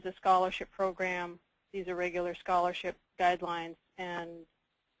really is a scholarship program. These are regular scholarship guidelines, and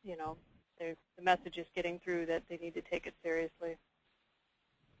the message is getting through that they need to take it seriously.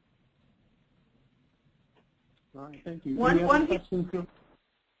 All right, thank you. One questions?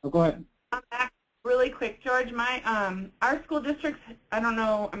 Oh, go ahead. Really quick, George, our school districts, I don't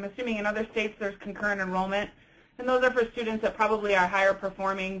know, I'm assuming in other states there's concurrent enrollment, and those are for students that probably are higher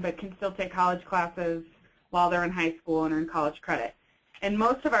performing but can still take college classes while they're in high school and earn college credit. And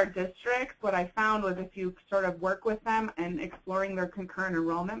most of our districts, what I found was if you sort of work with them and exploring their concurrent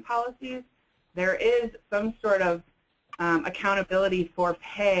enrollment policies, there is some sort of accountability for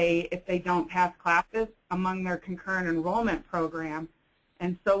pay if they don't pass classes among their concurrent enrollment program.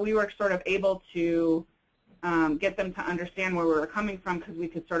 And so we were sort of able to get them to understand where we were coming from because we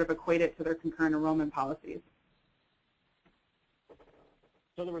could sort of equate it to their concurrent enrollment policies.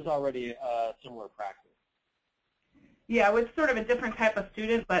 So there was already a similar practice. Yeah, it was sort of a different type of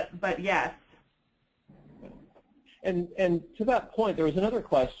student, but yes. And to that point, there was another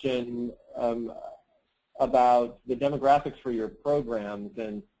question about the demographics for your programs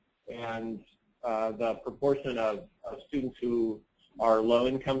and the proportion of students who are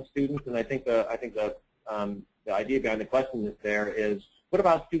low-income students. And I think the idea behind the question is what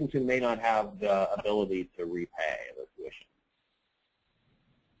about students who may not have the ability to repay the tuition?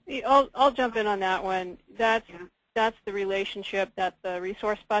 I'll jump in on that one. That's the relationship that the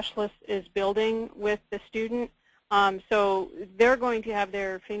resource specialist is building with the student. So they're going to have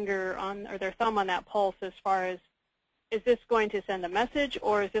their finger on, or their thumb on that pulse as far as, is this going to send a message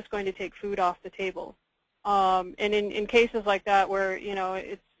or is this going to take food off the table? And in cases like that where,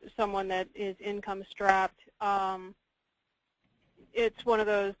 it's someone that is income strapped, it's one of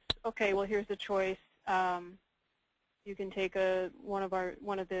those, okay, well, here's the choice. You can take one of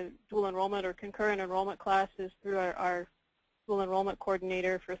the dual enrollment or concurrent enrollment classes through our dual enrollment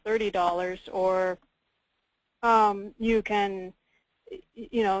coordinator for $30, or you can,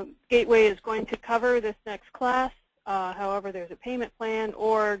 Gateway is going to cover this next class. However, there's a payment plan,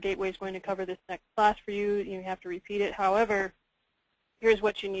 or Gateway is going to cover this next class for you. You have to repeat it. However, here's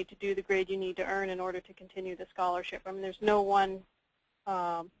what you need to do, the grade you need to earn in order to continue the scholarship. I mean, there's no one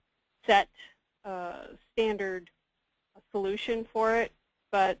set standard solution for it,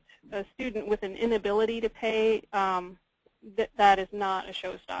 but a student with an inability to pay, that is not a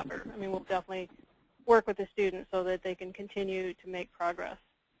showstopper. I mean, we'll definitely work with the student so that they can continue to make progress.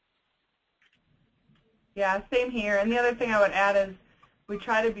 Yeah, same here. And the other thing I would add is we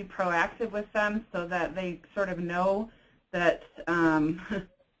try to be proactive with them so that they sort of know that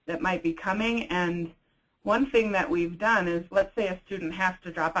that might be coming. And one thing that we've done is, let's say a student has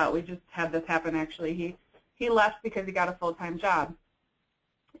to drop out. We just had this happen actually. He left because he got a full-time job,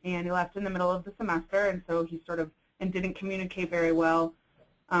 and he left in the middle of the semester, and so he sort of didn't communicate very well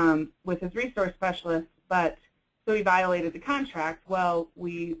with his resource specialist, but so he violated the contract. Well,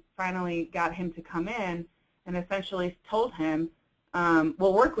 we finally got him to come in and essentially told him,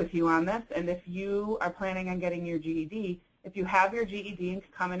 we'll work with you on this, and if you are planning on getting your GED, if you have your GED and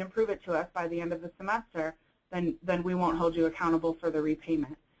come in and prove it to us by the end of the semester, then we won't hold you accountable for the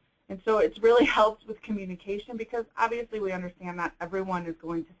repayment. And so it's really helped with communication because obviously we understand not everyone is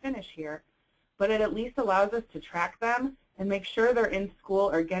going to finish here, but it at least allows us to track them and make sure they're in school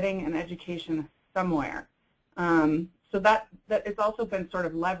or getting an education somewhere. So that it's also been sort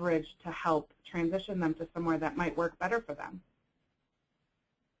of leveraged to help transition them to somewhere that might work better for them.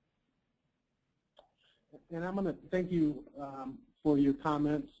 And I'm going to thank you for your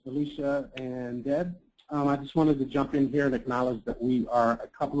comments, Alicia and Deb. I just wanted to jump in here and acknowledge that we are a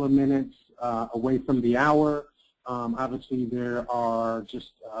couple of minutes away from the hour. Obviously, there are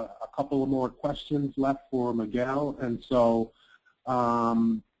just a couple of more questions left for Miguel, and so,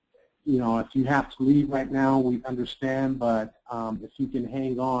 you know, if you have to leave right now, we understand, but if you can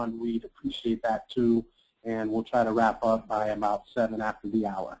hang on, we'd appreciate that too, and we'll try to wrap up by about 7 after the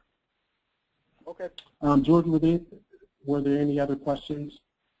hour. Okay. George, were there any other questions?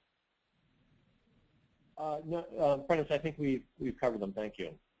 No, Prentice, I think we've covered them. Thank you.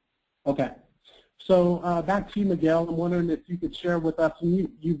 Okay. So back to you, Miguel. I'm wondering if you could share with us, and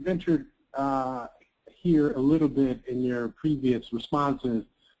you ventured here a little bit in your previous responses,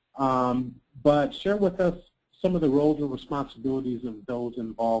 but share with us some of the roles and responsibilities of those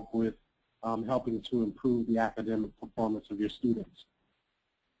involved with helping to improve the academic performance of your students.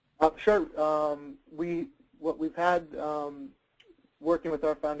 Sure. What we've had working with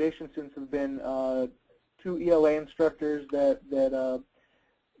our foundation students have been 2 ELA instructors that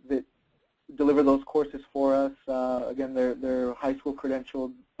deliver those courses for us. Again, they're high school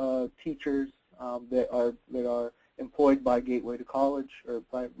credentialed teachers that are employed by Gateway to College or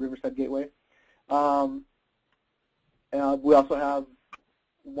by Riverside Gateway. And we also have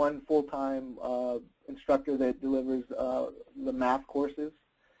 1 full-time instructor that delivers the math courses,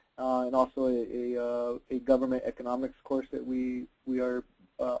 and also a government economics course that we are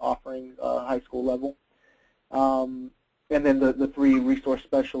offering high school level. And then the 3 resource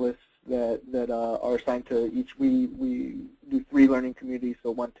specialists that are assigned to each. We do 3 learning communities,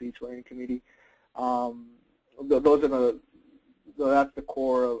 so 1 to each learning community. Those are that's the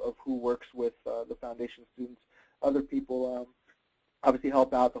core of who works with the foundation students. Other people obviously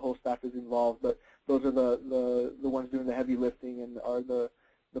help out. The whole staff is involved, but those are the ones doing the heavy lifting and are the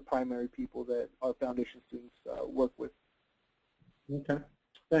primary people that our foundation students work with. Okay,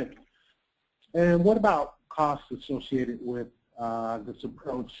 thanks. And what about costs associated with this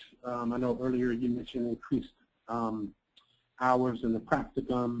approach? I know earlier you mentioned increased hours in the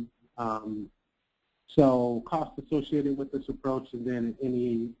practicum. So costs associated with this approach, and then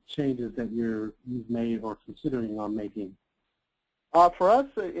any changes that you've made or considering on making? For us,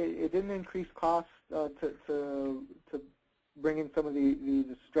 it didn't increase costs to bring in some of the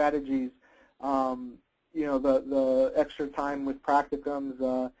strategies. You know, the extra time with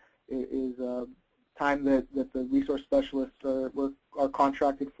practicums is time that the resource specialists are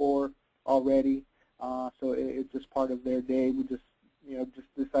contracted for already. So it's just part of their day. We just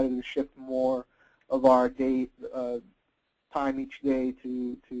decided to shift more of our day time each day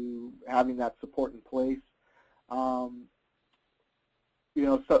to having that support in place. You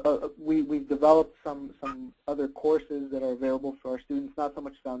know, so we've developed some other courses that are available for our students. Not so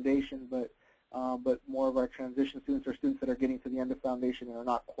much foundation, but more of our transition students or students that are getting to the end of foundation and are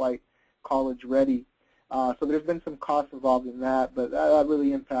not quite college ready. So there's been some costs involved in that, but that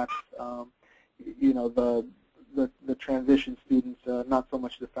really impacts you know, the transition students, not so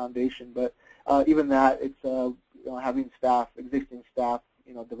much the foundation. But even that, it's you know, having staff, existing staff,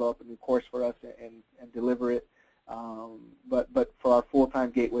 you know, develop a new course for us and deliver it. But for our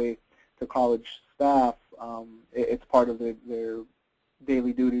full-time Gateway to College staff, it's part of their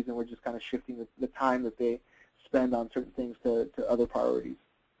daily duties, and we're just kind of shifting the time that they spend on certain things to other priorities.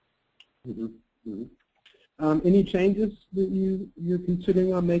 Mm-hmm. Mm-hmm. Any changes that you're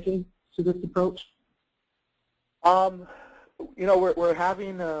considering on making to this approach? You know, we're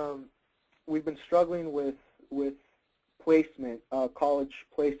having we've been struggling with placement, college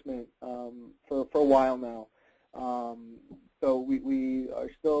placement, for a while now. So we are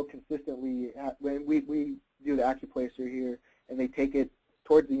still consistently when we do the AccuPlacer here, and they take it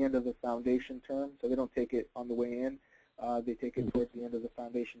towards the end of the foundation term, so they don't take it on the way in. They take it towards the end of the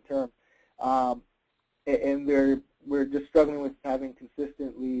foundation term, and we're just struggling with having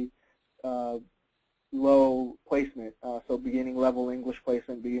consistently low placement. So beginning level English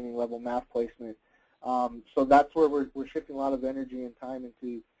placement, beginning level math placement. So that's where we're shifting a lot of energy and time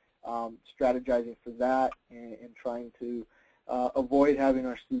into strategizing for that and trying to avoid having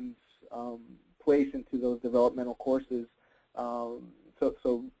our students place into those developmental courses, so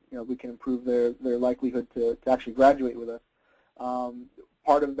you know, we can improve their likelihood to actually graduate with us.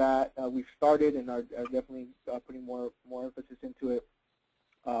 Part of that we've started and are definitely putting more emphasis into it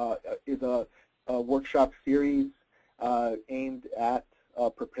is a workshop series aimed at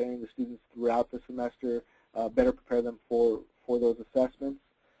preparing the students throughout the semester, better prepare them for those assessments.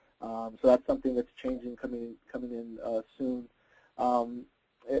 So that's something that's changing, coming in soon.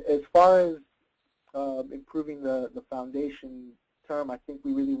 As far as improving the foundation term, I think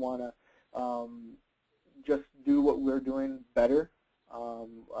we really want to just do what we're doing better.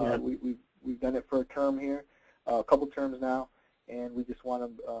 Yeah. We've done it for a term here, a couple terms now, and we just want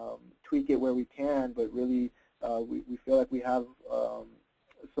to tweak it where we can, but really we feel like we have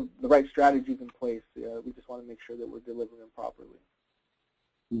the right strategies in place. We just want to make sure that we're delivering them properly.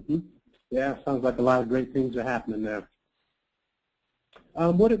 Mm-hmm. Yeah, sounds like a lot of great things are happening there.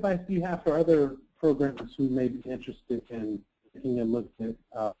 What advice do you have for other programs who may be interested in taking a look at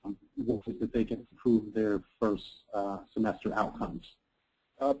ways that they can improve their first semester outcomes?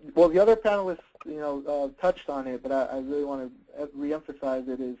 Well, the other panelists, touched on it, but I really want to reemphasize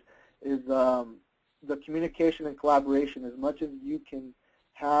it is the communication and collaboration. As much as you can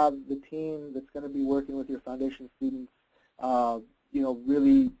have the team that's going to be working with your foundation students,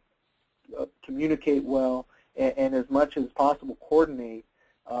 really communicate well, and as much as possible coordinate,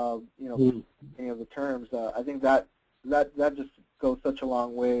 any of the terms. I think that just goes such a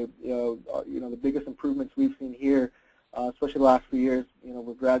long way. The biggest improvements we've seen here, especially the last few years,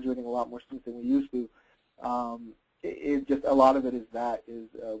 we're graduating a lot more students than we used to. It just, a lot of it is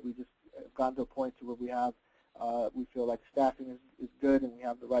we just have gotten to a point to where we feel like staffing is good and we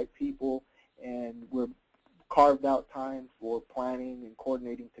have the right people, and we're carved out time for planning and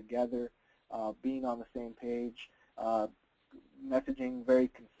coordinating together, being on the same page, messaging very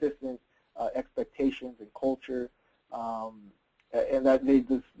consistent expectations and culture, and that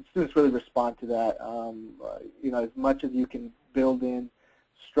the students really respond to that. As much as you can build in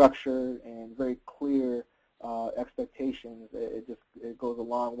structure and very clear expectations, it goes a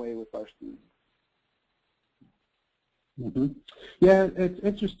long way with our students. Mm-hmm. Yeah, it's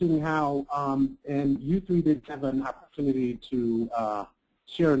interesting how, and you three did have an opportunity to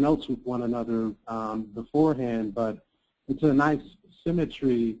share notes with one another beforehand, but it's a nice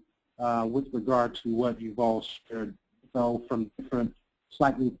symmetry with regard to what you've all shared. So from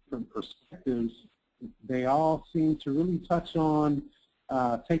slightly different perspectives, they all seem to really touch on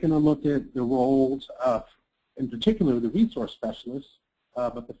taking a look at the roles of, in particular, the resource specialists,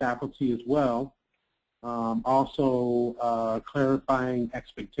 but the faculty as well. Also clarifying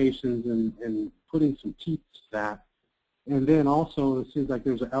expectations and putting some teeth to that. And then also it seems like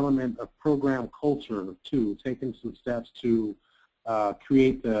there's an element of program culture too, taking some steps to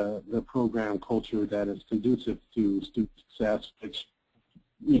create the program culture that is conducive to student success, which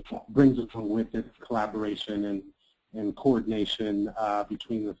brings along with it collaboration and coordination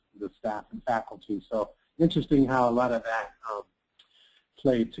between the staff and faculty. So interesting how a lot of that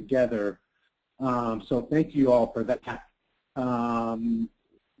played together. So thank you all for that.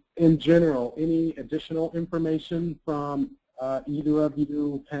 In general, any additional information from either of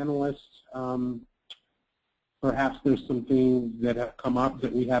you panelists? Perhaps there's some things that have come up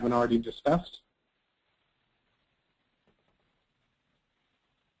that we haven't already discussed.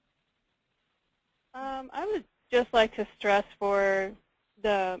 I would just like to stress for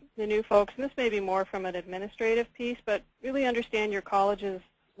the new folks, and this may be more from an administrative piece, but really understand your college's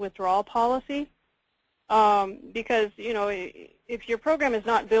withdrawal policy, because if your program is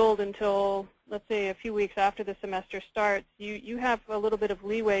not billed until, let's say, a few weeks after the semester starts, you have a little bit of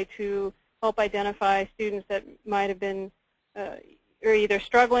leeway to help identify students that might have been or either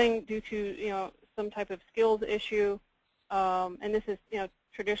struggling due to some type of skills issue, and this is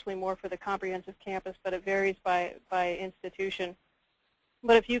traditionally more for the comprehensive campus, but it varies by institution.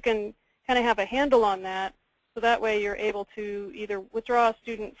 But if you can kind of have a handle on that, so that way you're able to either withdraw a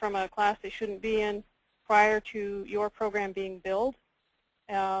student from a class they shouldn't be in prior to your program being billed,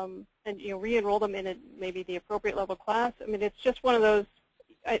 and re-enroll them in maybe the appropriate level class. I mean, it's just one of those.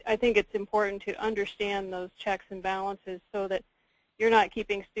 I think it's important to understand those checks and balances so that you're not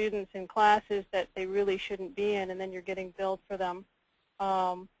keeping students in classes that they really shouldn't be in, and then you're getting billed for them.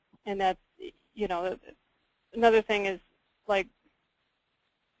 And that's, another thing is like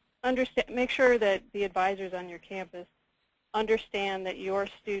make sure that the advisors on your campus understand that your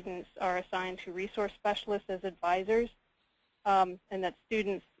students are assigned to resource specialists as advisors, and that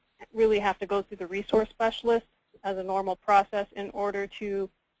students really have to go through the resource specialist as a normal process in order to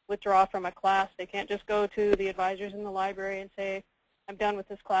withdraw from a class. They can't just go to the advisors in the library and say, I'm done with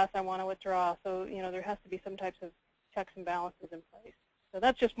this class, I want to withdraw. So, there has to be some types of checks and balances in place. So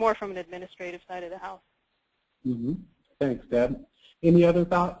that's just more from an administrative side of the house. Mm-hmm. Thanks, Deb. Any other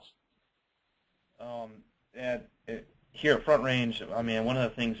thoughts? Here at Front Range, I mean, one of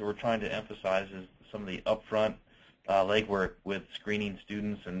the things that we're trying to emphasize is some of the upfront legwork with screening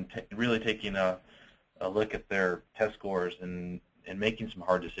students and really taking a look at their test scores and making some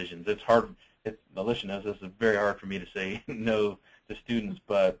hard decisions. It's hard. Alicia knows this is very hard for me to say no to students,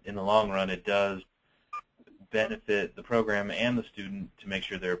 but in the long run, it does benefit the program and the student to make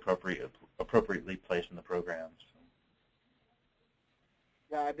sure they're appropriately placed in the programs.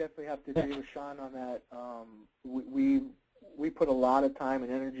 Yeah, I definitely have to agree with Sean on that. We put a lot of time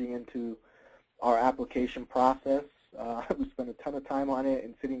and energy into our application process. We spent a ton of time on it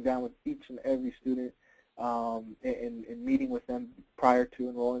and sitting down with each and every student and meeting with them prior to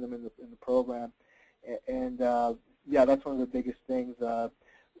enrolling them in the program. And yeah, that's one of the biggest things.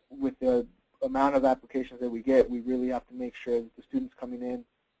 With the amount of applications that we get, we really have to make sure that the students coming in,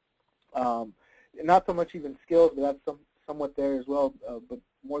 not so much even skills, but that's somewhat there as well. But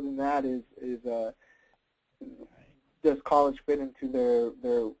more than that is does college fit into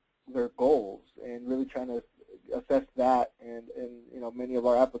their goals, and really trying to assess that. And you know, many of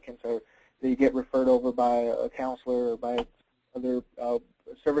our applicants they get referred over by a counselor or by other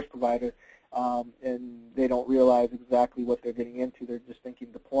service provider, and they don't realize exactly what they're getting into. They're just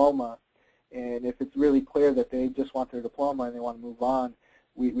thinking diploma, and if it's really clear that they just want their diploma and they want to move on,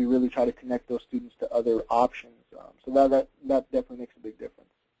 we really try to connect those students to other options. So that definitely makes a big difference.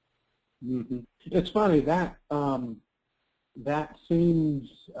 Mm-hmm. It's funny that that seems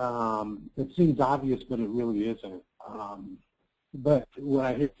it seems obvious, but it really isn't. But what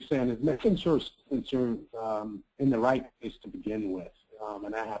I hear you saying is making sure students are in the right place to begin with,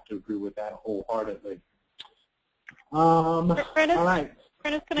 and I have to agree with that wholeheartedly. Prentice, all right.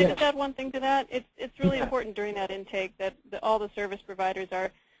 Prentice, can I just add one thing to that? It's really important during that intake that all the service providers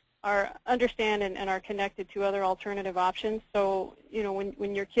are understand and are connected to other alternative options. So, you know,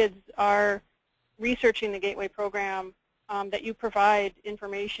 when your kids are researching the Gateway program, that you provide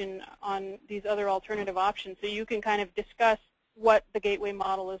information on these other alternative options, so you can kind of discuss what the Gateway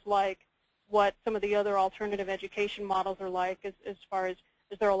model is like, what some of the other alternative education models are like, as far as,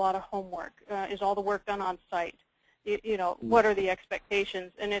 is there a lot of homework? Is all the work done on site? You know, what are the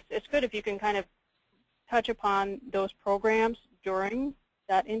expectations? And it's good if you can kind of touch upon those programs during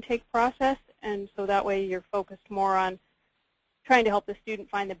that intake process, and so that way you're focused more on trying to help the student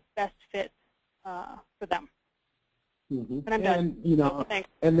find the best fit for them. Mm-hmm. And I'm done. And, you know, thanks.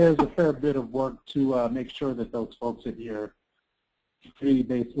 And there's a fair bit of work to make sure that those folks at your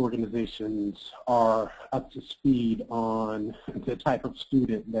community-based organizations are up to speed on the type of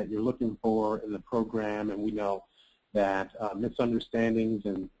student that you're looking for in the program. And we know that misunderstandings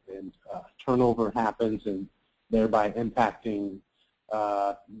and turnover happens, and thereby impacting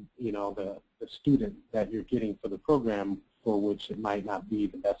you know, the student that you're getting for the program, for which it might not be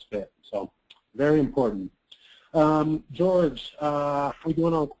the best fit. So very important. George, how are we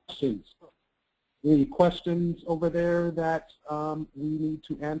doing on questions? Any questions over there that we need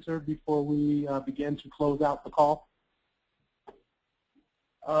to answer before we begin to close out the call?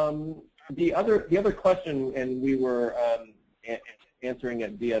 The other question, and we were answering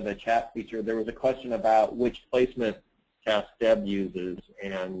it via the chat feature, there was a question about which placement test Deb uses,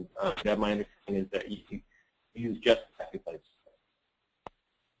 and Deb, my understanding is that you use just AccuPlace.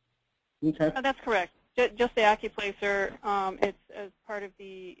 Okay. That's correct. Just the AccuPlacer. It's as part of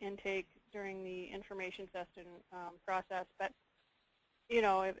the intake during the information session process. But, you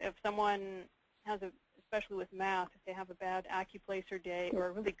know, if someone has especially with math, if they have a bad AccuPlacer day or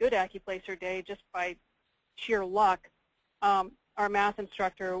a really good AccuPlacer day, just by sheer luck, our math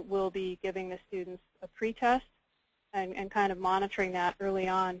instructor will be giving the students a pretest and kind of monitoring that early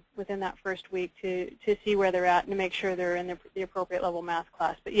on within that first week to see where they're at and to make sure they're in the appropriate level math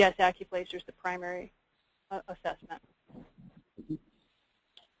class. But yes, AccuPlacer is the primary assessment.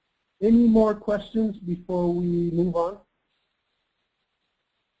 Any more questions before we move on?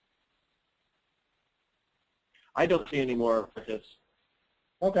 I don't see any more for this.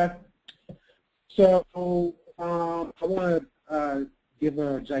 Okay. So I want to give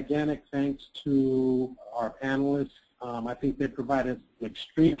a gigantic thanks to our panelists. I think they provided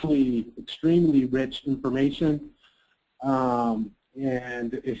extremely rich information. And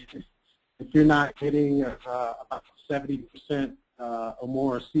if you're not getting about 70% or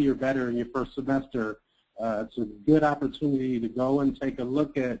more C or better in your first semester, it's a good opportunity to go and take a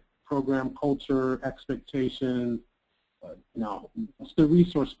look at program culture, expectations. You know, what's the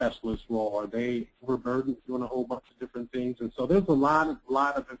resource specialist role? Are they overburdened doing a whole bunch of different things? And so there's a lot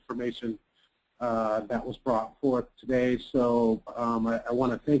of information that was brought forth today. So I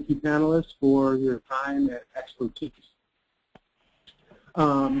want to thank you, panelists, for your time and expertise.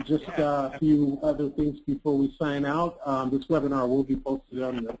 Just a few other things before we sign out. This webinar will be posted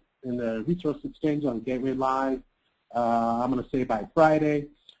in the Resource Exchange on Gateway Live, I'm going to say by Friday.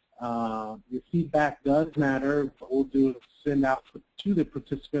 Your feedback does matter. What we'll do is send out to the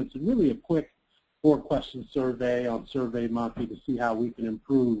participants really a quick 4-question survey on SurveyMonkey to see how we can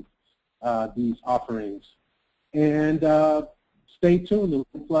improve these offerings. And stay tuned. The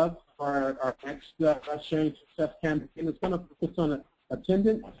love for our next Sharing Success campaign. It's going to focus on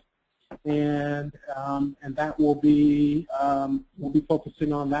attendance, and that will be we'll be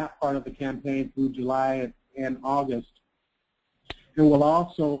focusing on that part of the campaign through July and August. And we'll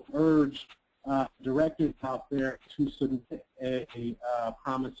also urge directors out there to submit a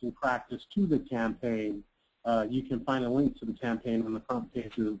promising practice to the campaign. You can find a link to the campaign on the front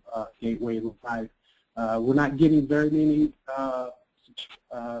page of Gateway Live. We're not getting very many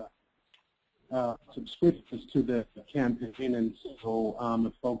subscriptions to the campaign, and so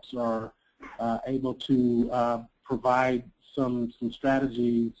if folks are able to provide some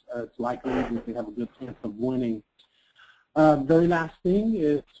strategies, it's likely that they have a good chance of winning. Very last thing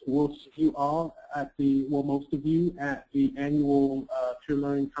is we'll see you all at most of you at the annual Peer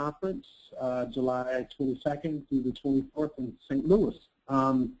Learning Conference, July 22nd through the 24th in St. Louis.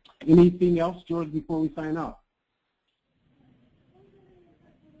 Anything else, George, before we sign off?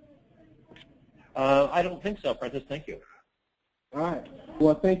 I don't think so, Prentice. Thank you. All right.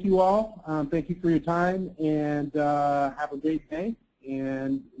 Well, thank you all. Thank you for your time, and have a great day,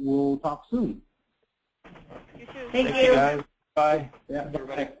 and we'll talk soon. You too. Thank you, you. guys. Bye. Yeah,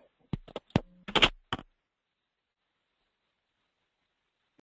 bye.